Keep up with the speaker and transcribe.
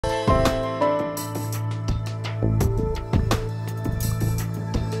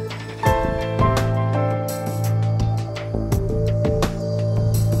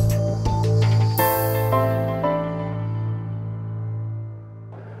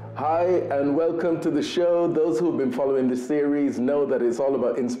Hi, and welcome to the show. Those who have been following this series know that it's all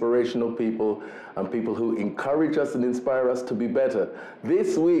about inspirational people and people who encourage us and inspire us to be better.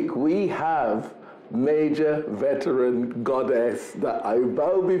 This week we have major veteran goddess that I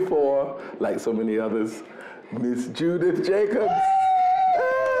bow before, like so many others, Miss Judith Jacob.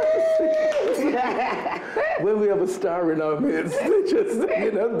 When we have a star in our midst, they just,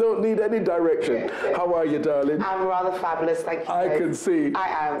 don't need any direction. How are you, darling? I'm rather fabulous, thank you. I can see.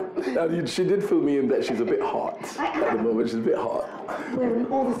 I am. She did fill me in that she's a bit hot at the moment. She's a bit hot. Wearing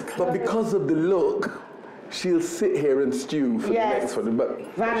all this clothes. But because of the look, she'll sit here and stew for the next one.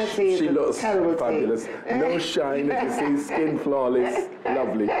 But vanity she looks terrible fabulous. No shine, as you see, skin flawless.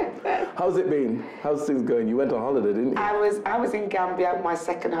 Lovely. How's it been? How's things going? You went on holiday, didn't you? I was in Gambia, my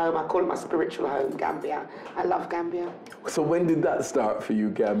second home. I call it my spiritual home, Gambia. I love Gambia. So when did that start for you,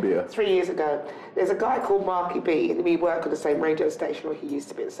 Gambia? 3 years ago. There's a guy called Marky B, and we work on the same radio station, or he used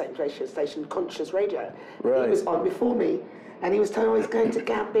to be at the same radio station, Conscious Radio. Right. He was on before me. And he was telling me he's going to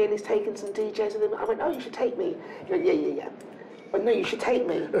Gambia and he's taking some DJs with him. I went, oh, you should take me. He went, yeah. But no, you should take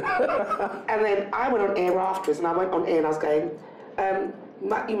me. And then I went on air afterwards, and I went on air and I was going,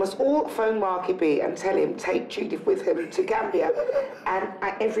 you must all phone Marky B and tell him, take Judith with him to Gambia. And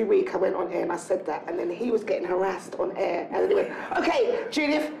every week I went on air and I said that, and then he was getting harassed on air. And then he went, okay,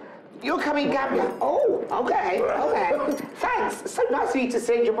 Judith, you're coming Gambia. Oh, okay. Thanks. So nice of you to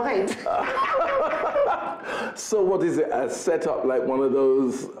change your mind. So what is it, a setup like one of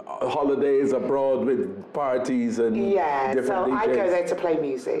those holidays abroad with parties and different so DJs? I go there to play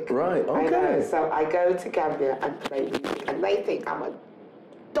music. Right, okay. So I go to Gambia and play music, and they think I'm a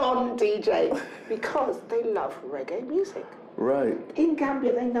Don DJ because they love reggae music. Right. In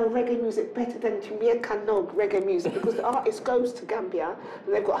Gambia, they know reggae music better than Jamaica know reggae music because the artist goes to Gambia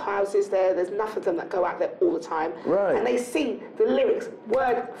and they've got houses there. There's enough of them that go out there all the time. Right. And they sing the lyrics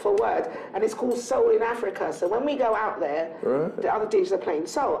word for word, and it's called Soul in Africa. So when we go out there, the other DJs are playing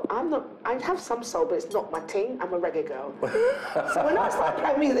soul. I have some soul, but it's not my thing. I'm a reggae girl. So when I start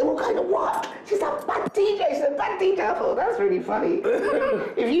playing music, they all kind of, what? She's a bad DJ. She's a bad DJ. I thought, that's really funny.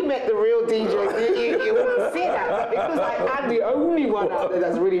 If you met the real DJ, you wouldn't see that because I'm the only one out there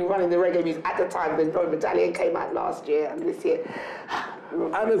that's really running the reggae music at the time. The Royal Medallion came out last year and this year.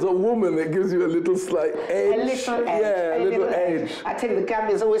 And as a woman, it gives you a little slight edge. A little edge. Yeah, a little edge. I tell you, the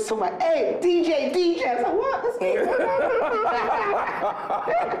Gambians always talking about, hey, DJ. I was like, what?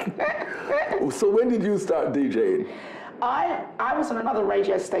 That's me. So when did you start DJing? I was on another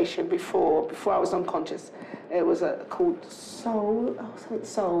radio station before I was on Conscious. It was called Soul.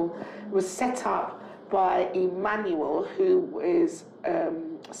 Soul. It was set up by Emmanuel, who is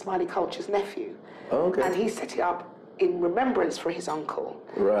Smiley Culture's nephew. Okay. And he set it up in remembrance for his uncle.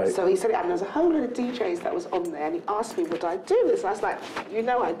 Right. So he set it up, and there's a whole lot of DJs that was on there, and he asked me, would I do this? And I was like,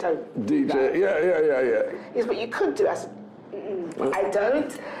 I don't do DJ, that. yeah. He said, but you could do it. I said, I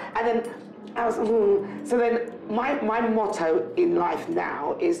don't. And then I was, So then my motto in life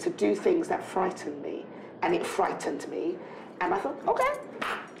now is to do things that frighten me, and it frightened me. And I thought, okay.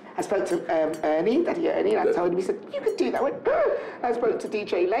 I spoke to Ernie, Daddy Ernie, and I told him, he said, you could do that. I went, I spoke to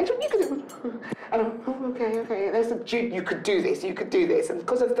DJ later, you could do it. And I went, okay. And they said, Jude, you could do this. And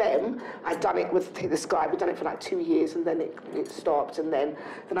because of them, I'd done it with this guy. We'd done it for like 2 years, and then it stopped. And then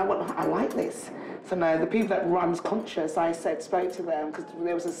I went, I like this. So now the people that runs Conscious, I spoke to them, because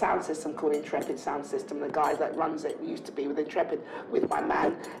there was a sound system called Intrepid Sound System. The guy that runs it used to be with Intrepid with my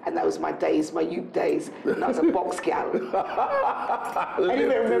man, and that was my days, my youth days. And I was a box gal.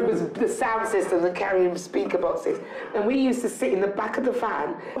 Anyone remembers the sound systems and carrying speaker boxes? And we used to sit in the back of the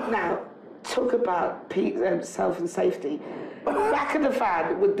van. Now, talk about self and safety. Back of the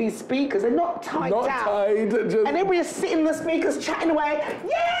van with these speakers, they're not tied down. Not tied, just... And everybody was sitting in the speakers chatting away.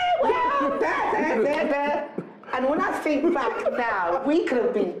 Yeah, well, there. And when I think back now, we could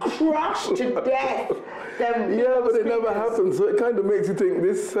have been crushed to death. Yeah, but it never happened. So it kind of makes you think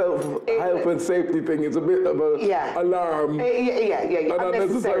this self-help and safety thing is a bit of an alarm. Yeah. An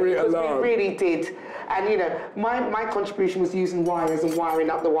unnecessary alarm. We really did. And my contribution was using wires and wiring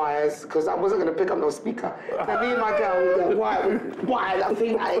up the wires because I wasn't going to pick up no speaker. So me and my girl would wire up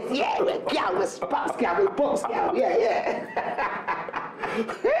things like, we're box gal, yeah.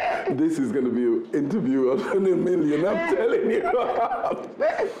 This is going to be an interview of a million, I'm telling you.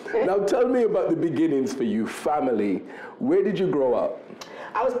 Now tell me about the beginnings for you, family. Where did you grow up?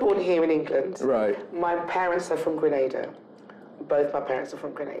 I was born here in England. Right. My parents are from Grenada. Both my parents are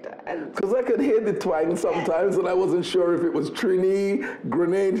from Grenada. Because I could hear the twang sometimes, and I wasn't sure if it was Trini,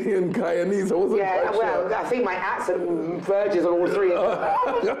 Grenadian, Guyanese. I wasn't quite sure. I think my accent verges on all three.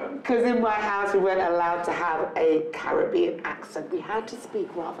 Because in my house, we weren't allowed to have a Caribbean accent. We had to speak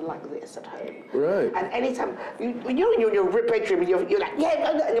rather like this at home. Right. And anytime, when you're in your bedroom, and you're like, yeah,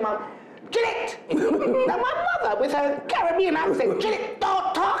 and your mum, Judith! Now my mother, with her Caribbean accent, Judith,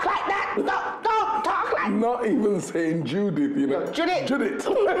 don't talk like that! Don't talk like that! Not even saying Judith, you know. No, Judith! Judith!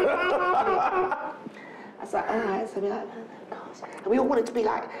 I was like, all right, so we're like, oh, gosh. And we all wanted to be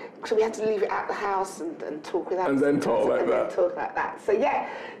like, so we had to leave it at the house and talk without... And then talk like that. And then talk like that. So yeah,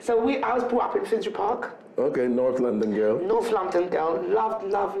 I was brought up in Finsbury Park. Okay, North London girl. North London girl. Loved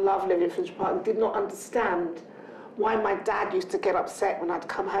living in Finsbury Park. Did not understand why my dad used to get upset when I'd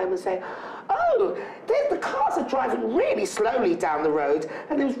come home and say, oh, the cars are driving really slowly down the road.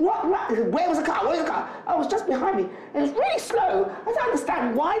 And there was, where was the car? Where's the car? Oh, it was just behind me. And it was really slow. I don't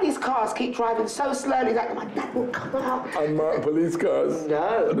understand why these cars keep driving so slowly that my dad would come out. Unmarked police cars?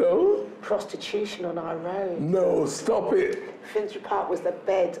 No. No? Prostitution on our road. No, stop it. Finsbury Park was the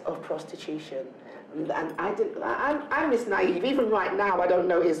bed of prostitution. And I'm this naive. Even right now, I don't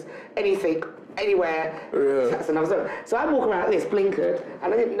notice anything anywhere. Yeah. That's another story. So I walk around like this, blinkered,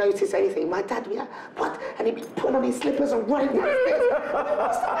 and I didn't notice anything. My dad would be like, what? And he'd be putting on his slippers and running down the stairs.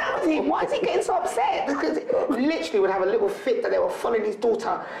 What's the matter with him? Why is he getting so upset? Because he literally would have a little fit that they were following his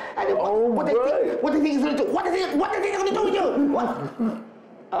daughter. And then, what do you think he's going to do? What do you think he's going to do with you? What?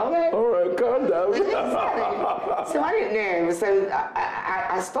 Okay. All right, calm down. So I didn't know. So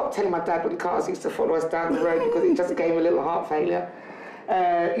I stopped telling my dad when the cars used to follow us down the road because it just gave him a little heart failure.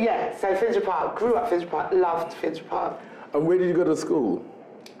 So Finsbury Park, grew up Finsbury Park, loved Finsbury Park. And where did you go to school?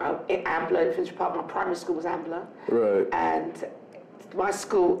 In Ambler, in Finsbury Park. My primary school was Ambler. Right. And my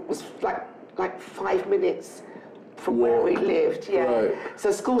school was like 5 minutes from where we lived. Yeah. Right.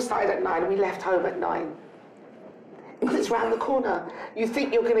 So school started at 9 and we left home at 9. Because it's round the corner. You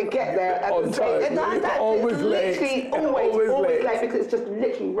think you're going to get there at on the same time. Always late. Always late because it's just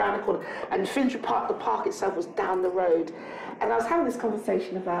literally round the corner. And Finsbury Park, the park itself was down the road. And I was having this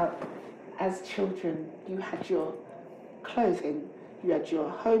conversation about, as children, you had your clothing, you had your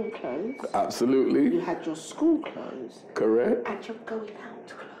home clothes. Absolutely. You had your school clothes. Correct. And your going out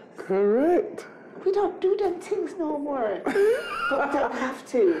clothes. Correct. We don't do them things no more. But we don't have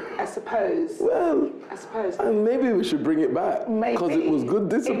to, I suppose. Well, I suppose. And maybe we should bring it back. Maybe. Because it was good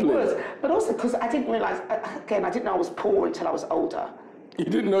discipline. It was. But also because I didn't realise, again, I didn't know I was poor until I was older. You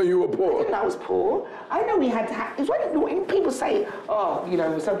didn't know you were poor? I didn't know I was poor. I know we had to have, it was when people say, oh, you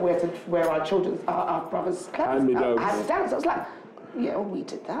know, somewhere to wear our brothers' clothes. Hand-me-downs. Hand-me-downs. I was like, yeah, well, we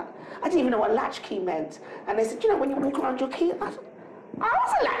did that. I didn't even know what latchkey meant. And they said, you know, when you walk around your key, I was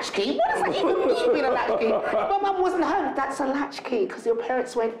a latchkey. What does that even mean, being a latchkey? My mum wasn't home. That's a latchkey because your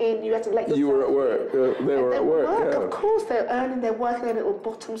parents went in. You had to let yourself. You were at work. They were at work. Yeah. Of course, they're earning. They're working their little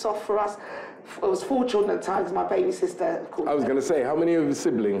bottoms off for us. It was 4 children at the time because my baby sister. I was going to say, how many of your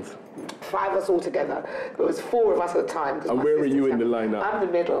siblings? 5 of us all together. There was 4 of us at the time. And where were you in the lineup? I'm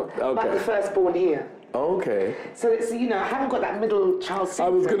the middle. Okay. Like the firstborn here. Okay. So it's, you know, I haven't got that middle child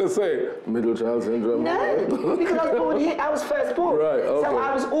syndrome. I was going to say, middle child syndrome. No, because I was born here, I was firstborn. Right, okay. So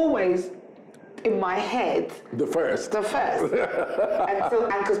I was always, in my head... The first. The first.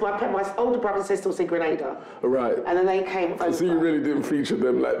 and because my older brother and sister was in Grenada. Right. And then they came over. So you really didn't feature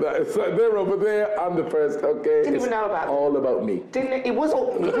them like that. It's like, they're over there, I'm the first, okay? Didn't even know about them. All about me. Didn't it? It was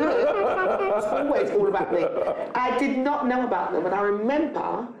all... It was always all about me. I did not know about them, and I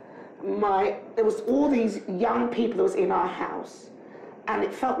remember... there was all these young people that was in our house, and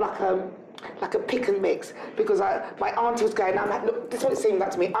it felt like a pick and mix because my auntie was going, look, this is what it seemed like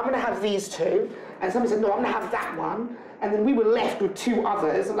to me. I'm going to have these 2, and somebody said, no, I'm going to have that one, and then we were left with 2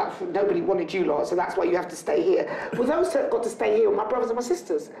 others, and nobody wanted you lot, so that's why you have to stay here. Well, those 2 got to stay here with my brothers and my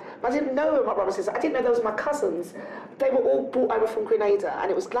sisters. But I didn't know my brothers and sisters. I didn't know those were my cousins. They were all brought over from Grenada,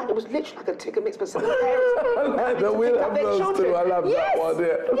 and it was literally like a tick and mix. But some of the parents we'll have those 2. I love that one.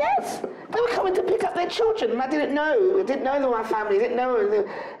 Yeah. Yes, they were coming to pick up their children, and I didn't know. I didn't know them, my family. I didn't know,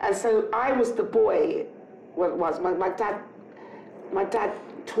 and so I was the boy. Well, my dad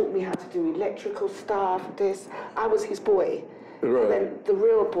taught me how to do electrical stuff. I was his boy. Right. And then the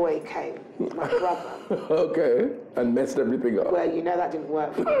real boy came, my brother. Okay, and messed everything up. Well, you know that didn't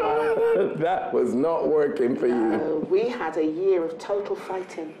work for a while. That was not working for you. We had a year of total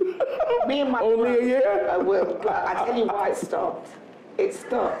fighting. Me and my Only brother, a year? But I tell you why it stopped. It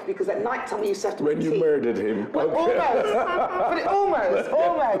stopped because at night time we used to have to... When you murdered him. Well, okay. almost.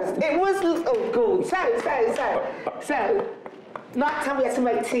 It was... Oh, good. So... Night time we had to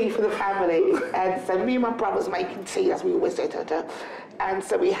make tea for the family, and so me and my brothers making tea, as we always do, and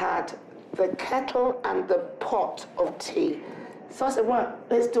so we had the kettle and the pot of tea. So I said, right,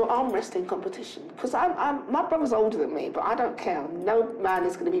 let's do an arm wrestling competition. Because my brother's older than me, but I don't care. No man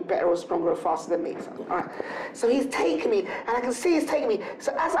is going to be better or stronger or faster than me. So, all right. So he's taking me, and I can see he's taking me.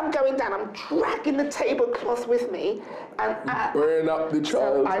 So as I'm going down, I'm dragging the tablecloth with me. And burn up the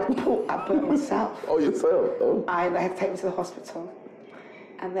child. So I burnt myself. Oh, yourself? Oh. I had to take me to the hospital.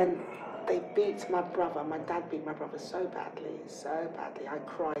 And then they beat my brother. My dad beat my brother so badly, so badly. I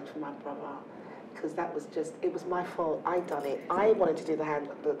cried for my brother. Because that was just, it was my fault. I done it. I wanted to do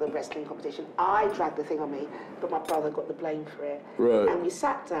the wrestling competition. I dragged the thing on me, but my brother got the blame for it. Right. And we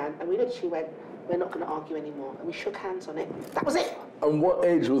sat down and we literally went, we're not going to argue anymore. And we shook hands on it. That was it. And what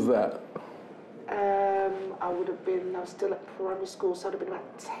age was that? I was still at primary school, so I'd have been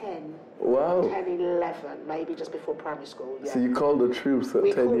about 10. Wow. 10, 11, maybe just before primary school, yeah. So you called a truce at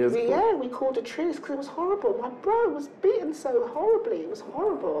 10 years old? Yeah, we called a truce because it was horrible. My bro was beaten so horribly. It was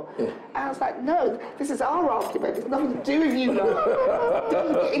horrible. Yeah. And I was like, no, this is our argument. It's nothing to do with you.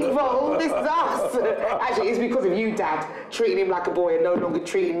 Don't get involved. This is us. Actually, it's because of you, Dad, treating him like a boy and no longer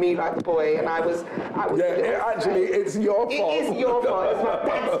treating me like a boy. And I was yeah, actually, it's your fault. It is your fault. It's my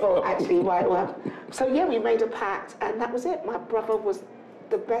dad's fault, actually. Well, so yeah, we made a pact, and that was it. My brother was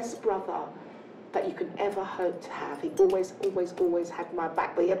the best brother that you could ever hope to have. He always, always, always had my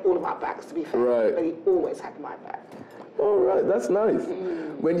back. But he had all of our backs, to be fair. Right. But he always had my back. All right, that's nice.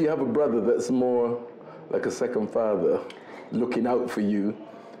 When you have a brother that's more like a second father, looking out for you,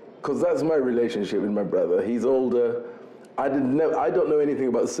 because that's my relationship with my brother. He's older. I don't know anything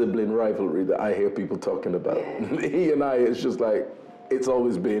about sibling rivalry that I hear people talking about. Yeah. He and I, it's just like, it's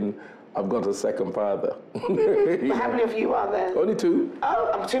always been, I've got a second father. But how many of you are there? Only 2.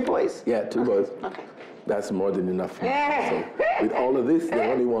 Oh, I'm 2 boys. Yeah, 2 boys. Okay. That's more than enough. So with all of this,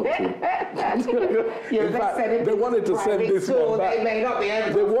 they only want 2. In fact, they wanted to send this one back. They may not be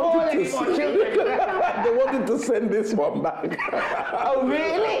able They to wanted to more children. They wanted to send this one back. Oh,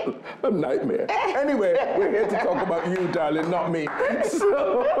 really? A nightmare. Anyway, we're here to talk about you, darling, not me.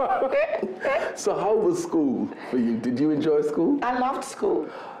 So how was school for you? Did you enjoy school? I loved school.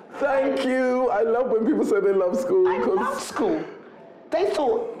 Thank you. I love when people say they love school. I loved school. They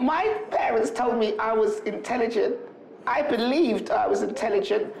thought, my parents told me I was intelligent. I believed I was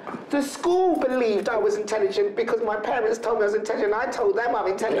intelligent. The school believed I was intelligent because my parents told me I was intelligent. I told them I'm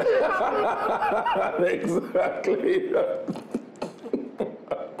intelligent. Exactly.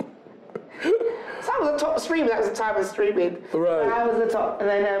 So I was the top streamer. That was the time I was streaming. Right. I was the top. And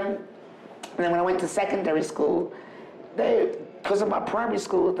then when I went to secondary school, because of my primary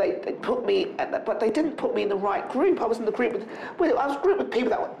school, they put me, but they didn't put me in the right group. I was in the group I was grouped with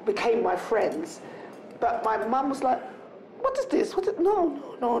people that became my friends. But my mum was like, what is this?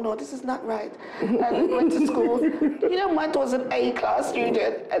 No, this is not right. And we went to school. You know, my daughter's an A-class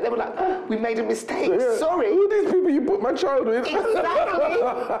student. And they were like, oh, we made a mistake. Yeah. Sorry. Who are these people you put my child with? Exactly.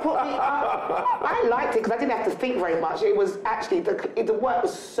 Put me up. I liked it because I didn't have to think very much. It was actually, the work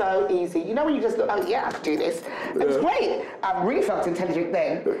was so easy. You know when you just look, oh yeah, I can do this. It was great. I really felt intelligent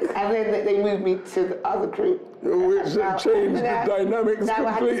then. And then they moved me to the other group. Which changed the dynamics completely.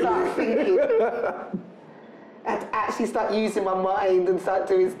 I had to start thinking. I had to actually start using my mind and start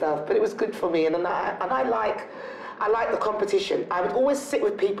doing stuff. But it was good for me, and I like the competition. I would always sit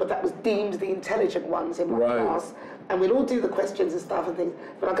with people that was deemed the intelligent ones in my class, and we'd all do the questions and stuff and things.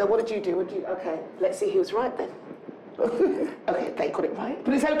 But I go, what did you do? Okay, let's see who's right then. Okay, they got it right,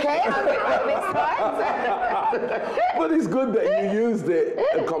 but it's okay. I'll get it right next time. But it's good that you used it,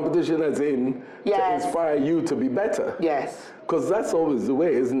 a competition as in, to inspire you to be better. Yes. Because that's always the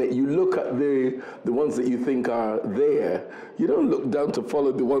way, isn't it? You look at the ones that you think are there. You don't look down to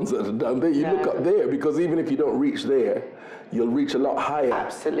follow the ones that are down there. You look up there, because even if you don't reach there, you'll reach a lot higher.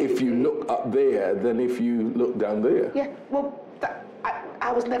 Absolutely. If you look up there than if you look down there. Yeah, well,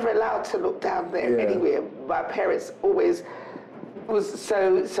 I was never allowed to look down there anywhere. My parents always was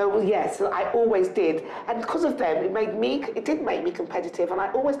so yes, I always did. And because of them, it did make me competitive. And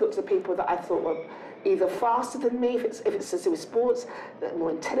I always looked at people that I thought were either faster than me, if it's to do with sports, that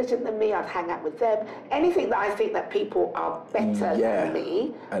more intelligent than me, I'd hang out with them. Anything that I think that people are better than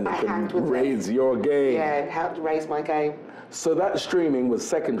me, and I hanged with them. Raise your game. Yeah, and helped raise my game. So that streaming was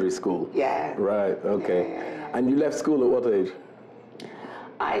secondary school? Yeah. Right, okay. Yeah. And you left school at what age?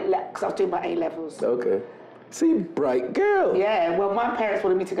 I left because I was doing my A-levels. Okay. See, bright girl. Yeah, well, my parents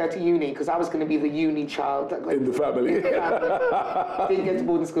wanted me to go to uni because I was going to be the uni child. In the family. Didn't go to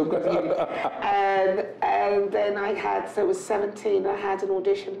boarding school, got to uni. And then so it was 17, I had an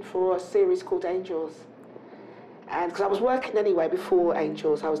audition for a series called Angels. And because I was working anyway before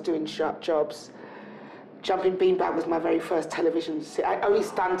Angels, I was doing jobs. Jumping Beanbag was my very first television. I only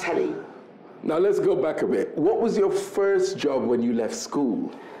done telly. Now let's go back a bit. What was your first job when you left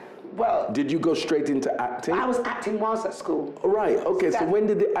school? Well, did you go straight into acting? I was acting whilst at school. Right, okay, so when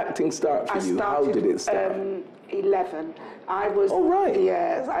did the acting start for you? How did it start? 11. I was... Oh, right.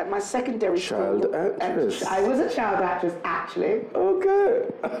 Yeah, my secondary child school. Actress. I was a child actress, actually. Okay.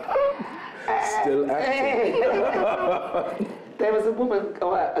 Still acting. There was a woman,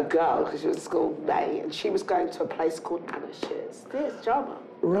 or a girl, because she was at school, May, and she was going to a place called Anna Shear's. There's drama.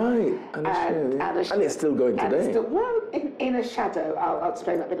 Right, Anna Shear, yeah. And it's still going today. Well, in a shadow. I'll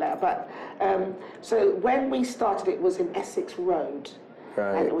explain that a bit later. But so when we started, it was in Essex Road.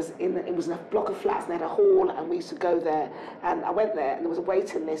 Right. And it was in a block of flats, and they had a hall, and we used to go there. And I went there, and there was a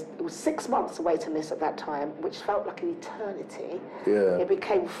waiting list. It was 6 months a waiting list at that time, which felt like an eternity. Yeah. It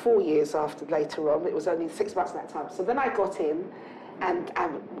became 4 years after later on. It was only 6 months at that time. So then I got in, and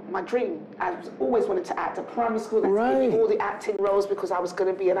my dream, I always wanted to act. At primary school, they had to give me all the acting roles because I was going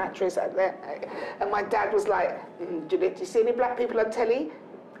to be an actress. And my dad was like, Judith, do you see any black people on telly?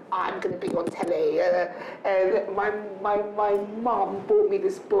 I'm going to be on telly. And my mum bought me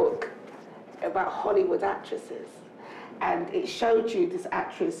this book about Hollywood actresses. And it showed you this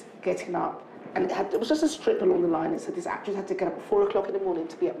actress getting up. And it was just a strip along the line. It said this actress had to get up at 4 o'clock in the morning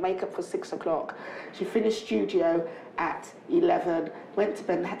to be at makeup for 6 o'clock. She finished studio at 11, went to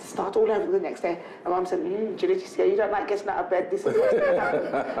bed and had to start all over the next day. And Mum said, Judith, you don't like getting out of bed. This is what's going to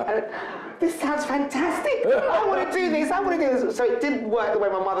happen. This sounds fantastic. I want to do this. I want to do this. So it didn't work the way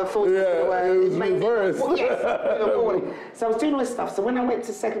my mother thought it was going to work. It was reversed. Well, yes. So I was doing all this stuff. So when I went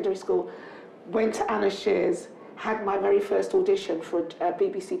to secondary school, went to Anna Shear's, had my very first audition for a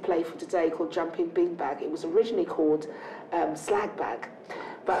BBC play for today called Jumping Beanbag. It was originally called Slag Bag,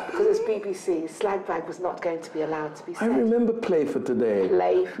 but because it's BBC, Slag Bag was not going to be allowed to be said. I remember Play for Today.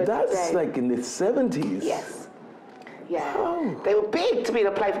 Play for Today. That's like in the 70s. Yes. Yeah. Oh. They were big to be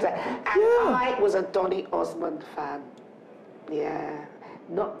the Play for Today. And I was a Donny Osmond fan. Yeah.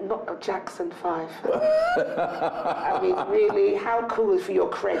 Not a Jackson 5. I mean, really, how cool for your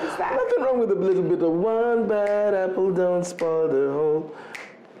cred is that? Nothing wrong with a little bit of one bad apple don't spoil the whole.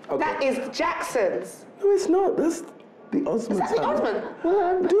 Okay. That is the Jacksons. No, it's not. That's the Osmonds. Is that the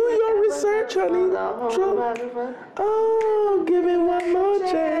Osmond? Do your research, honey. Oh, give it one more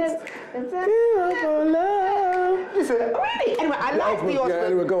chance. Give up on love. Listen, really? Anyway, I liked the Osmonds. Yeah,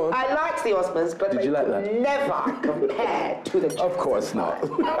 anyway, go on. I liked the Osmonds, but Did they you like could that? never compare to the Jacksons. Of course not.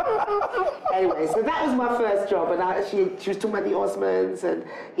 Anyway, so that was my first job, and she was talking about the Osmonds, and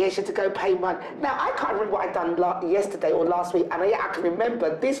she had to go pay money. Now, I can't remember what I'd done yesterday or last week, and I can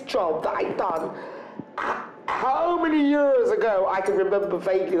remember this job that I'd done. How many years ago I can remember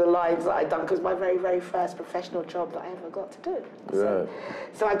vaguely the lines that I'd done, because my very, very first professional job that I ever got to do.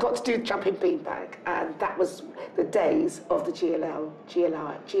 So I got to do Jumping Beanbag, and that was the days of the GLA.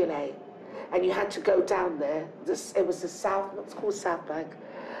 And you had to go down there. It was the South, what's called South Bank.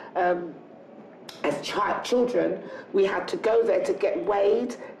 As children, we had to go there to get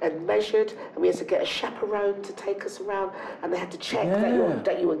weighed and measured, and we had to get a chaperone to take us around, and they had to check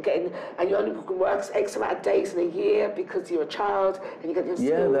that you were getting, and you only can work X amount of days in a year because you're a child, and you get your school.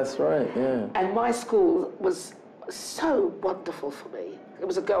 Yeah, that's right, yeah. And my school was so wonderful for me. It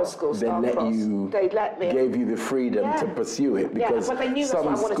was a girls' school. They let me. Gave you the freedom to pursue it, because but they knew that's some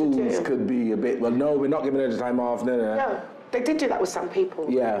what I wanted schools to do. could be a bit, well, no, we're not giving her the time off, No. They did do that with some people.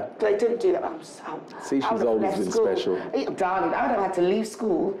 Yeah. But they didn't do that. See, she's always been special. Darling, I would have had to leave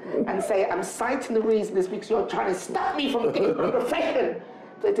school and say, I'm citing the reason is because you're trying to stop me from getting a profession.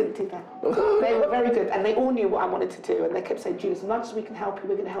 They didn't do that. They were very good, and they all knew what I wanted to do, and they kept saying, Judith, as much as we can help you,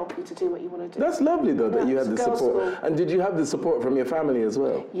 we're going to help you to do what you want to do. That's lovely, though, that you had the support. School. And did you have the support from your family as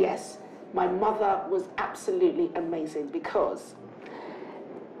well? Yes. My mother was absolutely amazing, because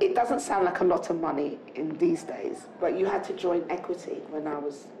it doesn't sound like a lot of money in these days, but you had to join equity when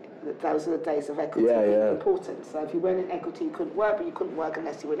those are the days of equity being important. So if you weren't in equity, you couldn't work, but you couldn't work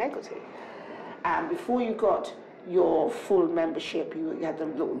unless you were in equity. And before you got your full membership, you had the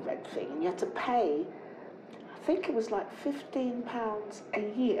little red thing, and you had to pay, I think it was like £15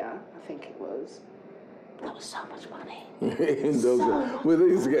 a year, I think it was. That was so much money. In those well, they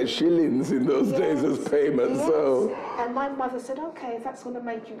used to get shillings in those days as payment. So. And my mother said, "Okay, if that's going to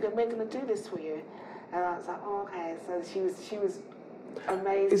make you good, we're going to do this for you." And I was like, "Oh, okay." So she was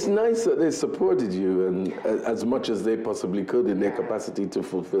amazing. It's nice that they supported you, and as much as they possibly could in their capacity to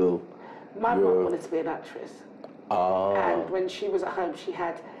fulfill. My mum wanted to be an actress. And when she was at home, she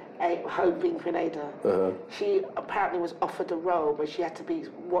had a home being Grenada. She apparently was offered a role where she had to be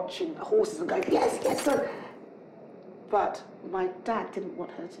watching horses and going, yes, yes, sir. But my dad didn't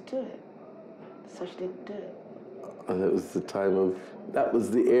want her to do it, so she didn't do it. And it was the time of, that was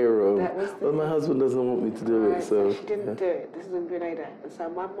the era of, well, my husband doesn't want me to do it, so. She didn't do it. This is in Grenada. And so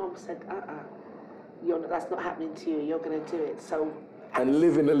my mum said, that's not happening to you, you're going to do it. So. And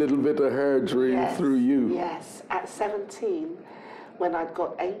living a little bit of her dream through you. Yes. At 17, when I'd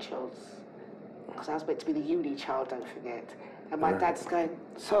got angels, because I was meant to be the uni child, don't forget. And my dad's going,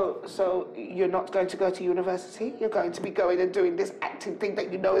 so you're not going to go to university? You're going to be going and doing this acting thing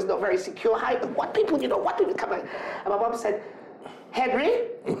that you know is not very secure. What people come out? And my mum said, Henry,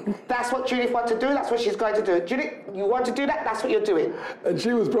 that's what Judith wants to do, that's what she's going to do. Judith, you want to do that, that's what you're doing. And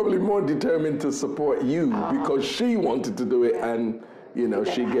she was probably more determined to support you because she wanted to do it, and, you know,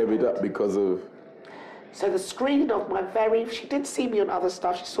 she gave it up because of... So the screening of she did see me on other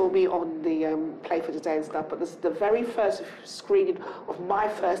stuff, she saw me on the Play for Today and stuff, but this is the very first screening of my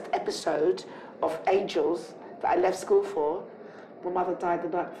first episode of Angels that I left school for. My mother died the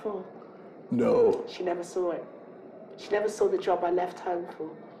night before. No. She never saw it. She never saw the job I left home for.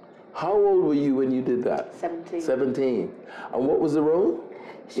 How old were you when you did that? 17. 17. And what was the role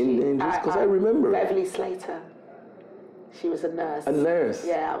in Angels? Because I remember. Beverly Slater. She was a nurse. A nurse?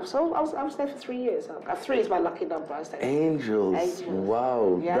 Yeah, I was there for 3 years. 3 is my lucky number. I was there. Angels.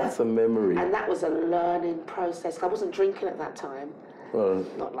 Wow, yeah. That's a memory. And that was a learning process. I wasn't drinking at that time. Well,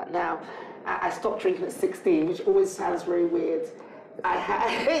 not like now. I stopped drinking at 16, which always sounds very weird.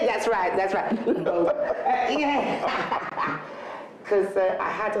 That's right. Yeah. Because I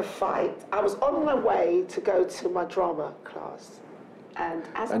had a fight. I was on my way to go to my drama class. And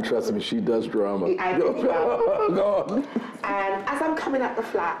trust me, she does drama. I do drama. Go on. And as I'm coming up the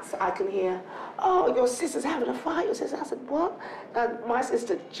flats, I can hear, oh, your sister's having a fight. Your sister. I said, what? And my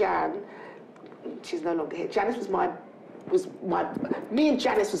sister Jan, she's no longer here. Janice me and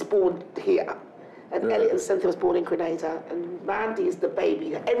Janice was born here. And Elliot and Cynthia was born in Grenada, and Mandy is the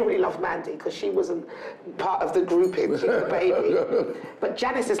baby. Everybody loved Mandy because she wasn't part of the grouping. She's the baby. But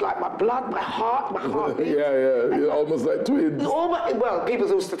Janice is like my blood, my heartbeat. Yeah, almost like twins. Well, people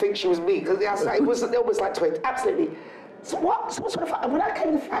used to think she was me because it was almost like twins. Absolutely. So what sort of fight? And when I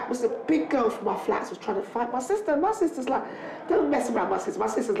came to the flat, was a big girl from my flats was trying to fight my sister. And my sister's like, don't mess around my sister. My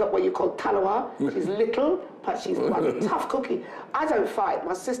sister's like what you call talawa. She's little, but she's one tough cookie. I don't fight.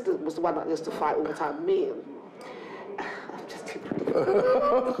 My sister was the one that used to fight all the time. Me, I'm just too pretty.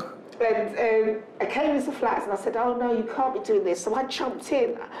 And I came into the flats and I said, oh no, you can't be doing this. So I jumped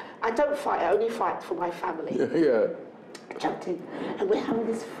in. I don't fight. I only fight for my family. Yeah. I jumped in, and we're having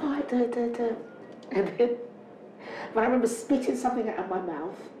this fight. And then. But I remember spitting something out of my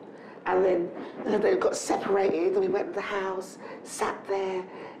mouth, and then they got separated, and we went to the house, sat there,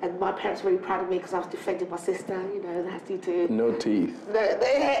 and my parents were really proud of me because I was defending my sister, you know, as you do. No teeth.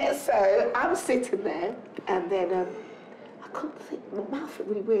 No, so I'm sitting there, and then I couldn't think, my mouth felt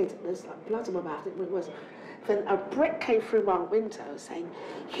really weird, and there's like blood in my mouth, it really was. Then a brick came through my window saying,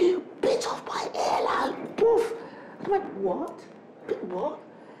 you bit off my earlobe, poof. And I went, what? Bit what?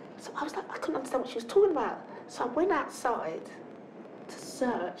 So I was like, I couldn't understand what she was talking about. So I went outside to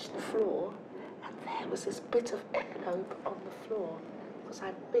search the floor, and there was this bit of earlobe on the floor, because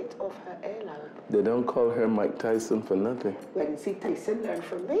I bit off her earlobe. They don't call her Mike Tyson for nothing. Well, you see, Tyson learned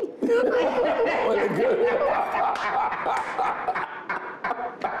from me.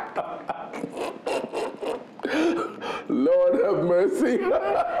 Lord have mercy.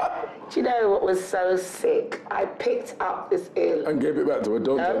 Do you know what was so sick? I picked up this earlobe. And gave it back to her,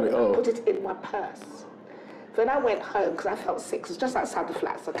 don't tell me. Oh. I put it in my purse. Then I went home because I felt sick. It was just outside the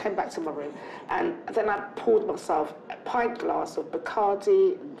flat, so I came back to my room. And then I poured myself a pint glass of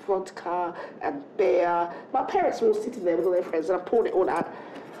Bacardi, and vodka, and beer. My parents were all sitting there with all their friends, and I poured it all out.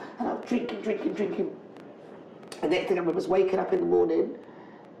 And I was drinking. And the next thing I remember was waking up in the morning,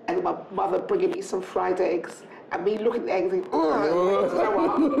 and my mother bringing me some fried eggs, and me looking at the eggs and thinking,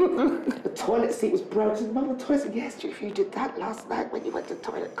 the toilet seat was broken. Mum, the toilet seat, yes, if you did that last night when you went to the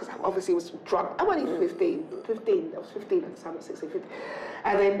toilet, because I obviously was drunk. I'm only 15. I was 15 at the time, I was 16, 15.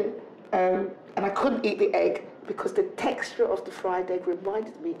 And then, and I couldn't eat the egg because the texture of the fried egg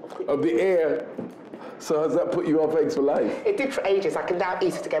reminded me of the air. So has that put you off eggs for life? It did for ages. I can now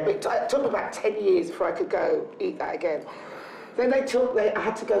eat it again, but it took about 10 years before I could go eat that again. Then I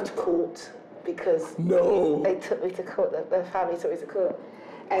had to go to court. Because they took me to court, the family took me to court.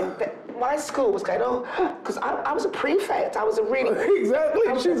 And my school was going, because I was a prefect, I was a really... Exactly,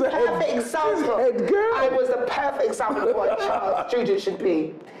 she's a perfect example. Head girl. I was the perfect example of what a child student should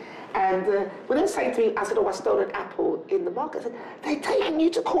be. And when they were saying to me, I said, I stole an apple in the the market. I said, they're taking you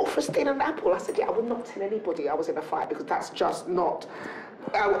to court for stealing an apple. I said, yeah, I would not tell anybody I was in a fight because that's just not,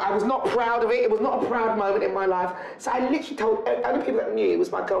 I was not proud of it. It was not a proud moment in my life. So I literally told, the only people that knew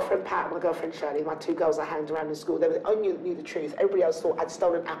was my girlfriend Pat, my girlfriend Shirley, my two girls I hanged around in school. They were the only that knew the truth. Everybody else thought I'd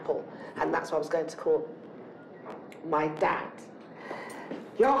stolen an apple, and that's why I was going to court. My dad,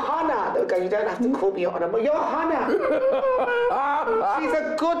 Your Hannah. They were going, you don't have to call me Your Honor, but Your Hannah. She's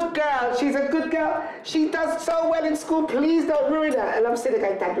a good girl. She's a good girl. She does so well in school. Please don't ruin her. And I'm sitting there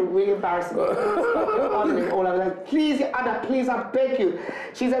going, Dad, you're really embarrassing me. All I was like, please, Your Honor, please, I beg you.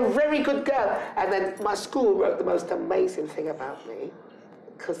 She's a very good girl. And then my school wrote the most amazing thing about me,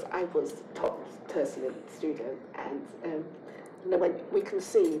 because I was the top tertiary student, and when we can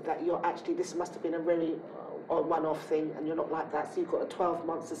see that you're actually, this must have been a very one-off thing, and you're not like that, so you've got a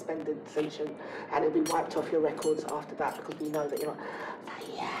 12-month suspended sanction, and it'll be wiped off your records after that because we know that you're not. Like,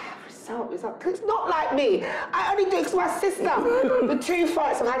 yeah, result. It's not like me. I only do it because my sister. The 2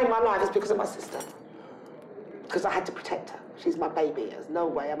 fights I've had in my life is because of my sister. Because I had to protect her. She's my baby. There's no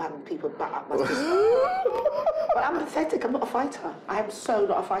way I'm having people back up my sister. But I'm pathetic. I'm not a fighter. I am so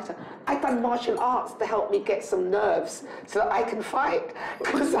not a fighter. I've done martial arts to help me get some nerves so that I can fight,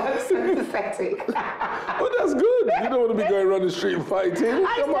 because I'm so pathetic. Well, that's good. You don't want to be going around the street fighting.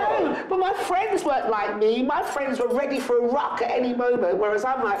 Come on. But my friends weren't like me. My friends were ready for a ruck at any moment, whereas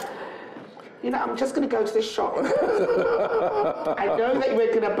I'm like, you know, I'm just going to go to the shop. I know that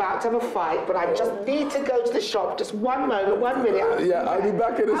we're about to have a fight, but I just need to go to the shop. Just 1 moment, 1 minute. Yeah, I'll be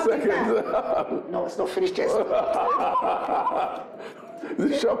back in a second. No, it's not finished yet.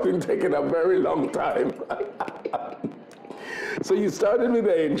 The shopping taking a very long time. So you started with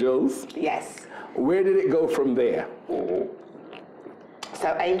Angels. Yes. Where did it go from there?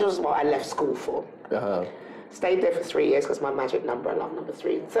 So Angels is what I left school for. Stayed there for 3 years because my magic number, I love number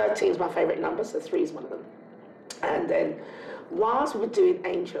 3. 13 is my favourite number, so 3 is one of them. And then, whilst we were doing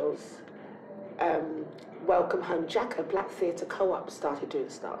Angels, Welcome Home Jacob, Black Theatre Co-op, started doing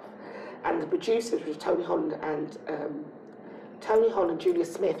stuff. And the producers, which was Tony Holland and Julia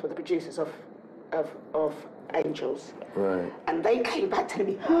Smith, were the producers of Angels. Right. And they came back telling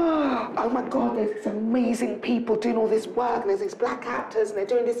me, oh my God, there's these amazing people doing all this work, and there's these black actors, and they're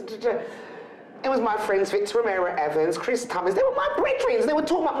doing this. It was my friends, Victor Romero Evans, Chris Thomas. They were my brethren. They were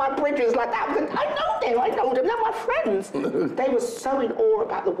talking about my brethren like that. I know them. They're my friends. They were so in awe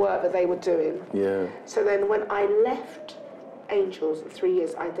about the work that they were doing. Yeah. So then when I left Angels at 3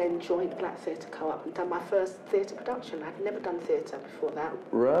 years, I then joined Black Theatre Co-op and done my first theatre production. I'd never done theatre before that.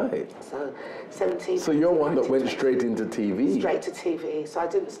 Right. So 17. So you're one that went straight into TV. Straight to TV. So I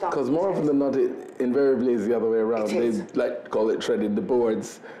didn't start. Because more often than not, it invariably is the other way around. It They like call it treading the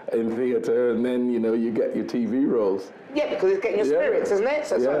boards in theatre, and then you get your TV roles. Yeah, because it's getting your spirits, isn't it?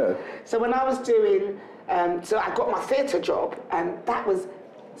 So when I was doing, so I got my theatre job, and that was,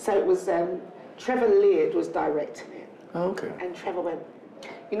 so it was Trevor Leard was directing it. Oh, okay. And Trevor went,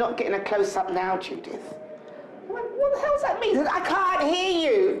 you're not getting a close-up now, Judith. I went, what the hell does that mean? He said, I can't hear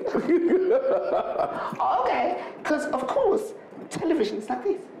you. Oh, okay, because of course, television's like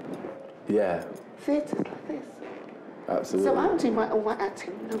this. Yeah. Theatre's like this. Absolutely. So I'm doing all my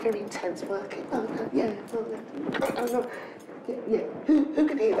acting, very intense working. Oh, no, yeah, oh, no. Yeah. Who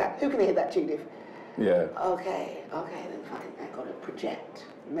can hear that? Who can hear that, Judith? Yeah. Okay, then fine. I got to project.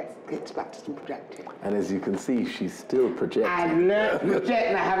 Let's get back to some projecting. And as you can see, she's still projecting. I've learned to project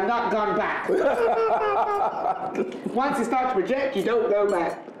and I have not gone back. Once you start to project, you don't go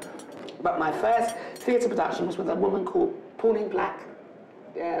back. But my first theatre production was with a woman called Pauline Black,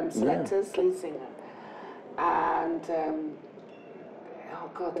 Selectors, lead singer. And, oh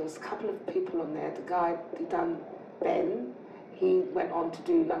God, there was a couple of people on there. The guy who done Ben, he went on to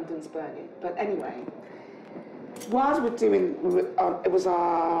do London's Burning. But anyway, whilst we're doing, it was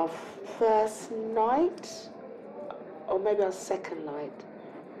our first night, or maybe our second night,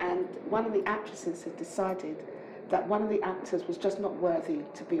 and one of the actresses had decided that one of the actors was just not worthy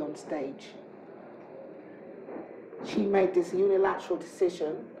to be on stage. She made this unilateral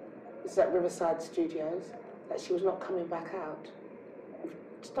decision, this is at Riverside Studios, that she was not coming back out.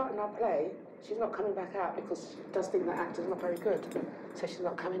 Starting our play, she's not coming back out because she does think that actor's not very good, so she's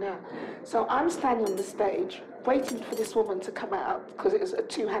not coming out. So I'm standing on the stage, waiting for this woman to come out, because it was a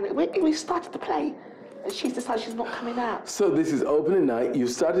two-handed, we started the play, and she's decided she's not coming out. So this is opening night, you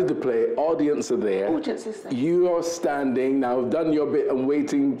started to play, audience are there. Audience is there. You are standing, now done your bit and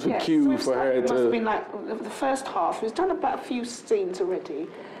waiting to queue for her to... It must have been like the first half, we've done about a few scenes already,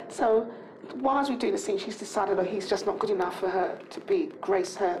 so whilst we're doing the scene, she's decided that he's just not good enough for her to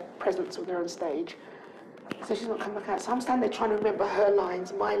grace her presence with her on stage. So she's not coming back out. So I'm standing there trying to remember her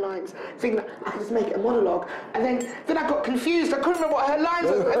lines, my lines, thinking that I could just make it a monologue. And then I got confused. I couldn't remember what her lines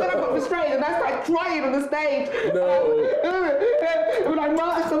was. And then I got frustrated and I started crying on the stage. When I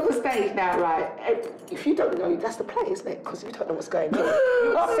marched off the stage now, right, if you don't know, that's the play, isn't it? Because you don't know what's going on.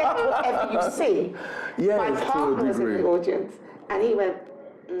 You accept whatever you see. Yes, my partner was in the audience and he went,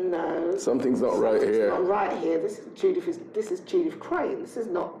 no. Something's not right here. Not right here. This is Judith crying. This is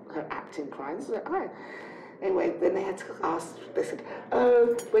not her acting crying. This is her crying. Anyway, then they had to ask, they said,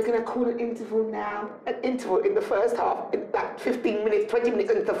 oh, we're going to call an interval now. An interval in the first half, in that 15 minutes, 20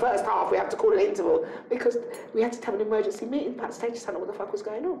 minutes into the first half, we have to call an interval because we had to have an emergency meeting backstage to find out what the fuck was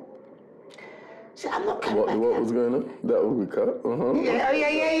going on. She said, I'm not coming back. What was going on? That would be cut? Uh-huh. Yeah.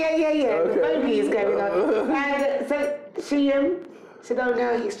 Okay. The bogey is going on. And so she said, oh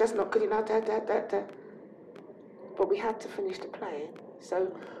no, he's just not good enough, But we had to finish the play,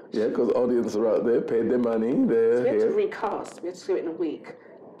 so... Yeah, because audience are out there, paid their money, they're so we had here. to recast, we had to do it in a week,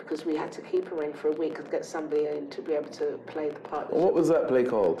 because we had to keep her in for a week and get somebody in to be able to play the part. What was that play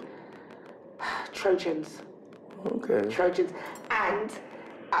called? Trojans. Okay. Trojans, and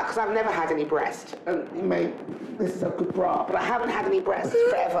because I've never had any breast, and this is a good bra, but I haven't had any breasts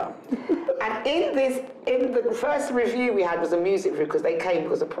forever. And in the first review we had was a music review, because they came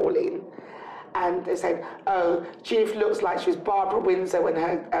because of Pauline. And they said, oh, Judith looks like she was Barbara Windsor when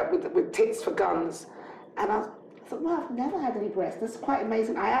her, with tits for guns. And I thought, well, I've never had any breasts. That's quite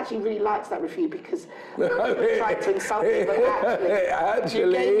amazing. I actually really liked that review because people tried to insult me, but actually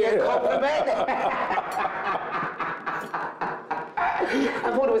you gave me a compliment.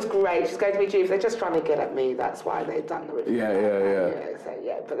 I thought it was great. She's going to be Judith. They're just trying to get at me. That's why they've done the review.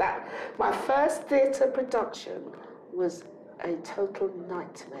 Yeah. But my first theatre production was a total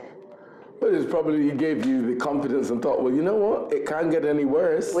nightmare. But it's probably gave you the confidence and thought, well, you know what? It can't get any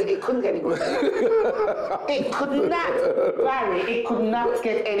worse. Well, it couldn't get any worse. It could not, Barrie, it could not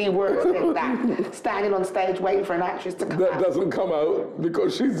get any worse than that. Standing on stage waiting for an actress to come out. That doesn't come out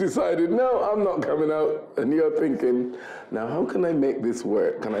because she's decided, no, I'm not coming out. And you're thinking, now how can I make this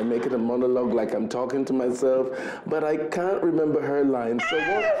work? Can I make it a monologue like I'm talking to myself? But I can't remember her lines. So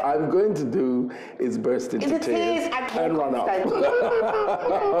what I'm going to do is burst into tears and run up.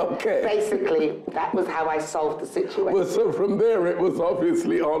 Okay. Basically, that was how I solved the situation. Well, so from there, it was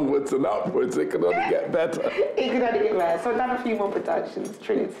obviously onwards and upwards. It could only get better. It could only get better. So I've done a few more productions,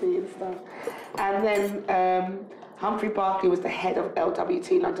 Trinity and stuff. And then Humphrey Barclay was the head of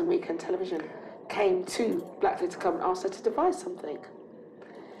LWT, London Weekend Television, came to Blackford to come and ask her to devise something.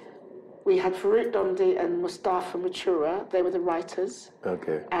 We had Farouk Dondi and Mustafa Matura. They were the writers.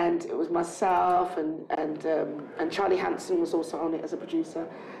 Okay. And it was myself and Charlie Hanson was also on it as a producer.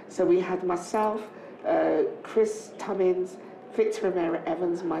 So we had myself, Chris Tummins, Victor Romero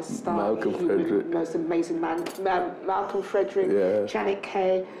Evans, my star, Malcolm Frederick, most amazing man, Malcolm Frederick, yeah. Janet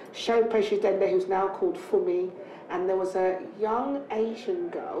Kay, Shope Shidende, who's now called Fumi, and there was a young Asian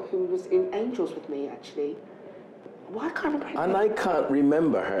girl who was in Angels with me actually. Why can't I remember her name? And I can't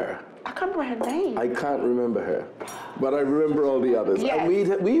remember her. I can't remember her name. I can't remember her, but I remember all the others. Yes.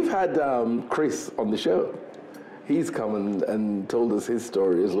 And we've had Chris on the show. He's come and told us his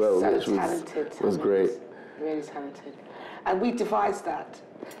story as well, so which was great. Really talented. And we devised that.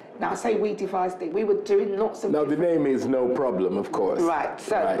 Now I say we devised it. We were doing lots of... Now the name is No Problem, of course. Right,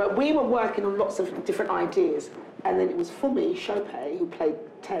 so, right. But we were working on lots of different ideas. And then it was Fumi Shope, who played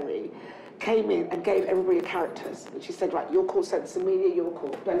Terry, came in and gave everybody characters. And she said, right, you're called Sensimelia, you're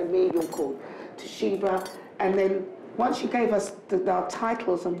called Bellamy, you're called Toshiba. And then once she gave us our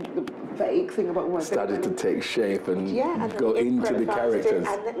titles and the vague thing about what started to take shape and go and into the characters.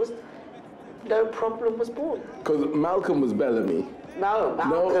 And it was No Problem was born. Because Malcolm was Bellamy. No,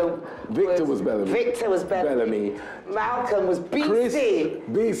 Malcolm. Victor was Bellamy. Victor was Bellamy. Malcolm was Beastie.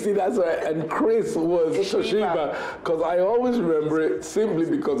 Beastie, that's right. And Chris was Toshiba. Because I always remember it simply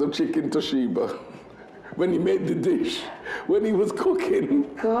because of Chicken Toshiba. When he made the dish, when he was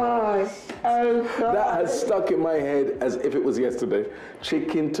cooking. Gosh, oh God. That has stuck in my head as if it was yesterday.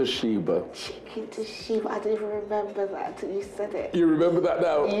 Chicken Toshiba. Chicken Toshiba, I didn't even remember that until you said it. You remember that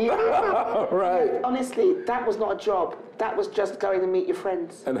now? Yeah. Right. Honestly, that was not a job. That was just going to meet your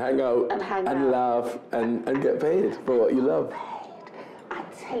friends. And hang out. And laugh and get paid for what you love. I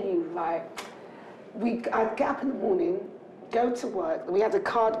tell you, like, I'd get up in the morning, go to work, and we had a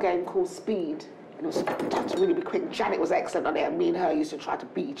card game called Speed. And it was really be quick. Janet was excellent on it, and me and her used to try to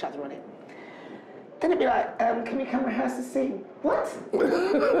beat each other on it. Then it'd be like, can we come rehearse the scene? What?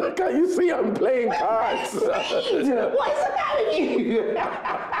 Can't you see I'm playing cards? What is the matter with you?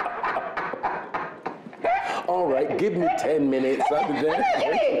 All right, give me 10 minutes. What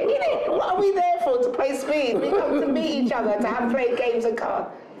are we there dreadful to play speed. We come to meet each other, to have play games and cards.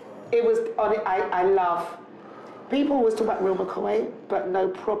 It was, I love, people always talk about Real McCoy, but No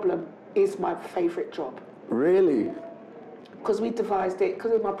Problem is my favourite job. Really? Because we devised it,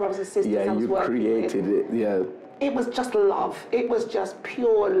 because of my brothers and sisters I was you working created with. it, yeah. It was just love. It was just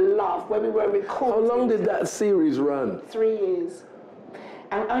pure love when we were recording. How long did that series run? 3 years.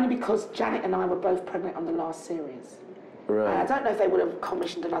 And only because Janet and I were both pregnant on the last series. Right. I don't know if they would have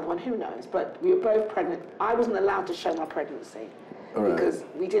commissioned another one, who knows, but we were both pregnant. I wasn't allowed to show my pregnancy because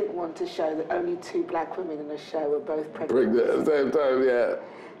we didn't want to show that only 2 black women in the show were both pregnant. At the same time, yeah.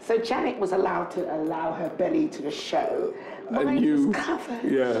 So Janet was allowed to allow her belly to the show. Mine And you, was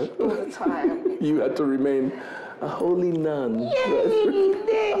covered all the time. You had to remain a holy nun.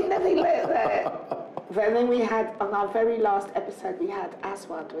 Yay, nothing like that. But then we had, on our very last episode, we had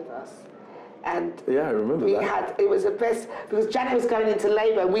Aswad with us. And Yeah, I remember we that. had, it was the best, because Janet was going into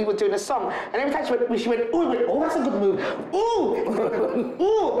labour and we were doing a song. And every time she went, oh, that's a good move. Ooh,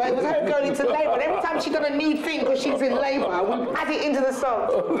 ooh. But it was her going into labour. And every time she done a new thing because she's in labour, we add it into the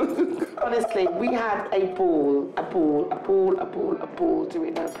song. Honestly, we had a ball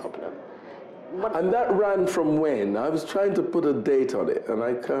doing No Problem. And that ran from when? I was trying to put a date on it, and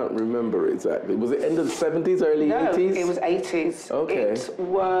I can't remember exactly. Was it end of the 70s, early 80s? No, it was 80s. Okay. It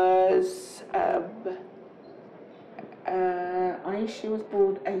was, Aisha was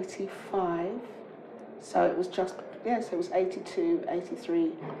born 85, so it was just, so it was 82,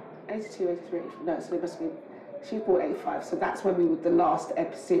 83, no, so it must have been, she was born 85, so that's when the last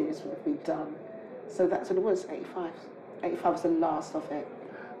series would have been done. So that's what it was, 85. 85 was the last of it.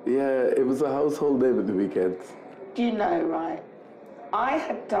 Yeah, it was a household name at the weekends. Do you know, right? I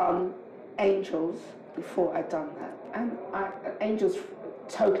had done Angels before I'd done that. And Angels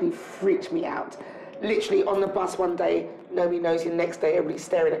totally freaked me out. Literally on the bus one day, nobody knows you, the next day everybody's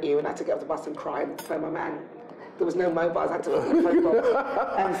staring at you, and I had to get off the bus and cry and phone my man. There was no mobiles, I had to open the phone box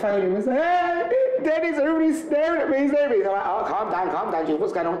and phone him and say, hey, Dennis, everybody's staring at me, I'm like, oh, calm down, Jude,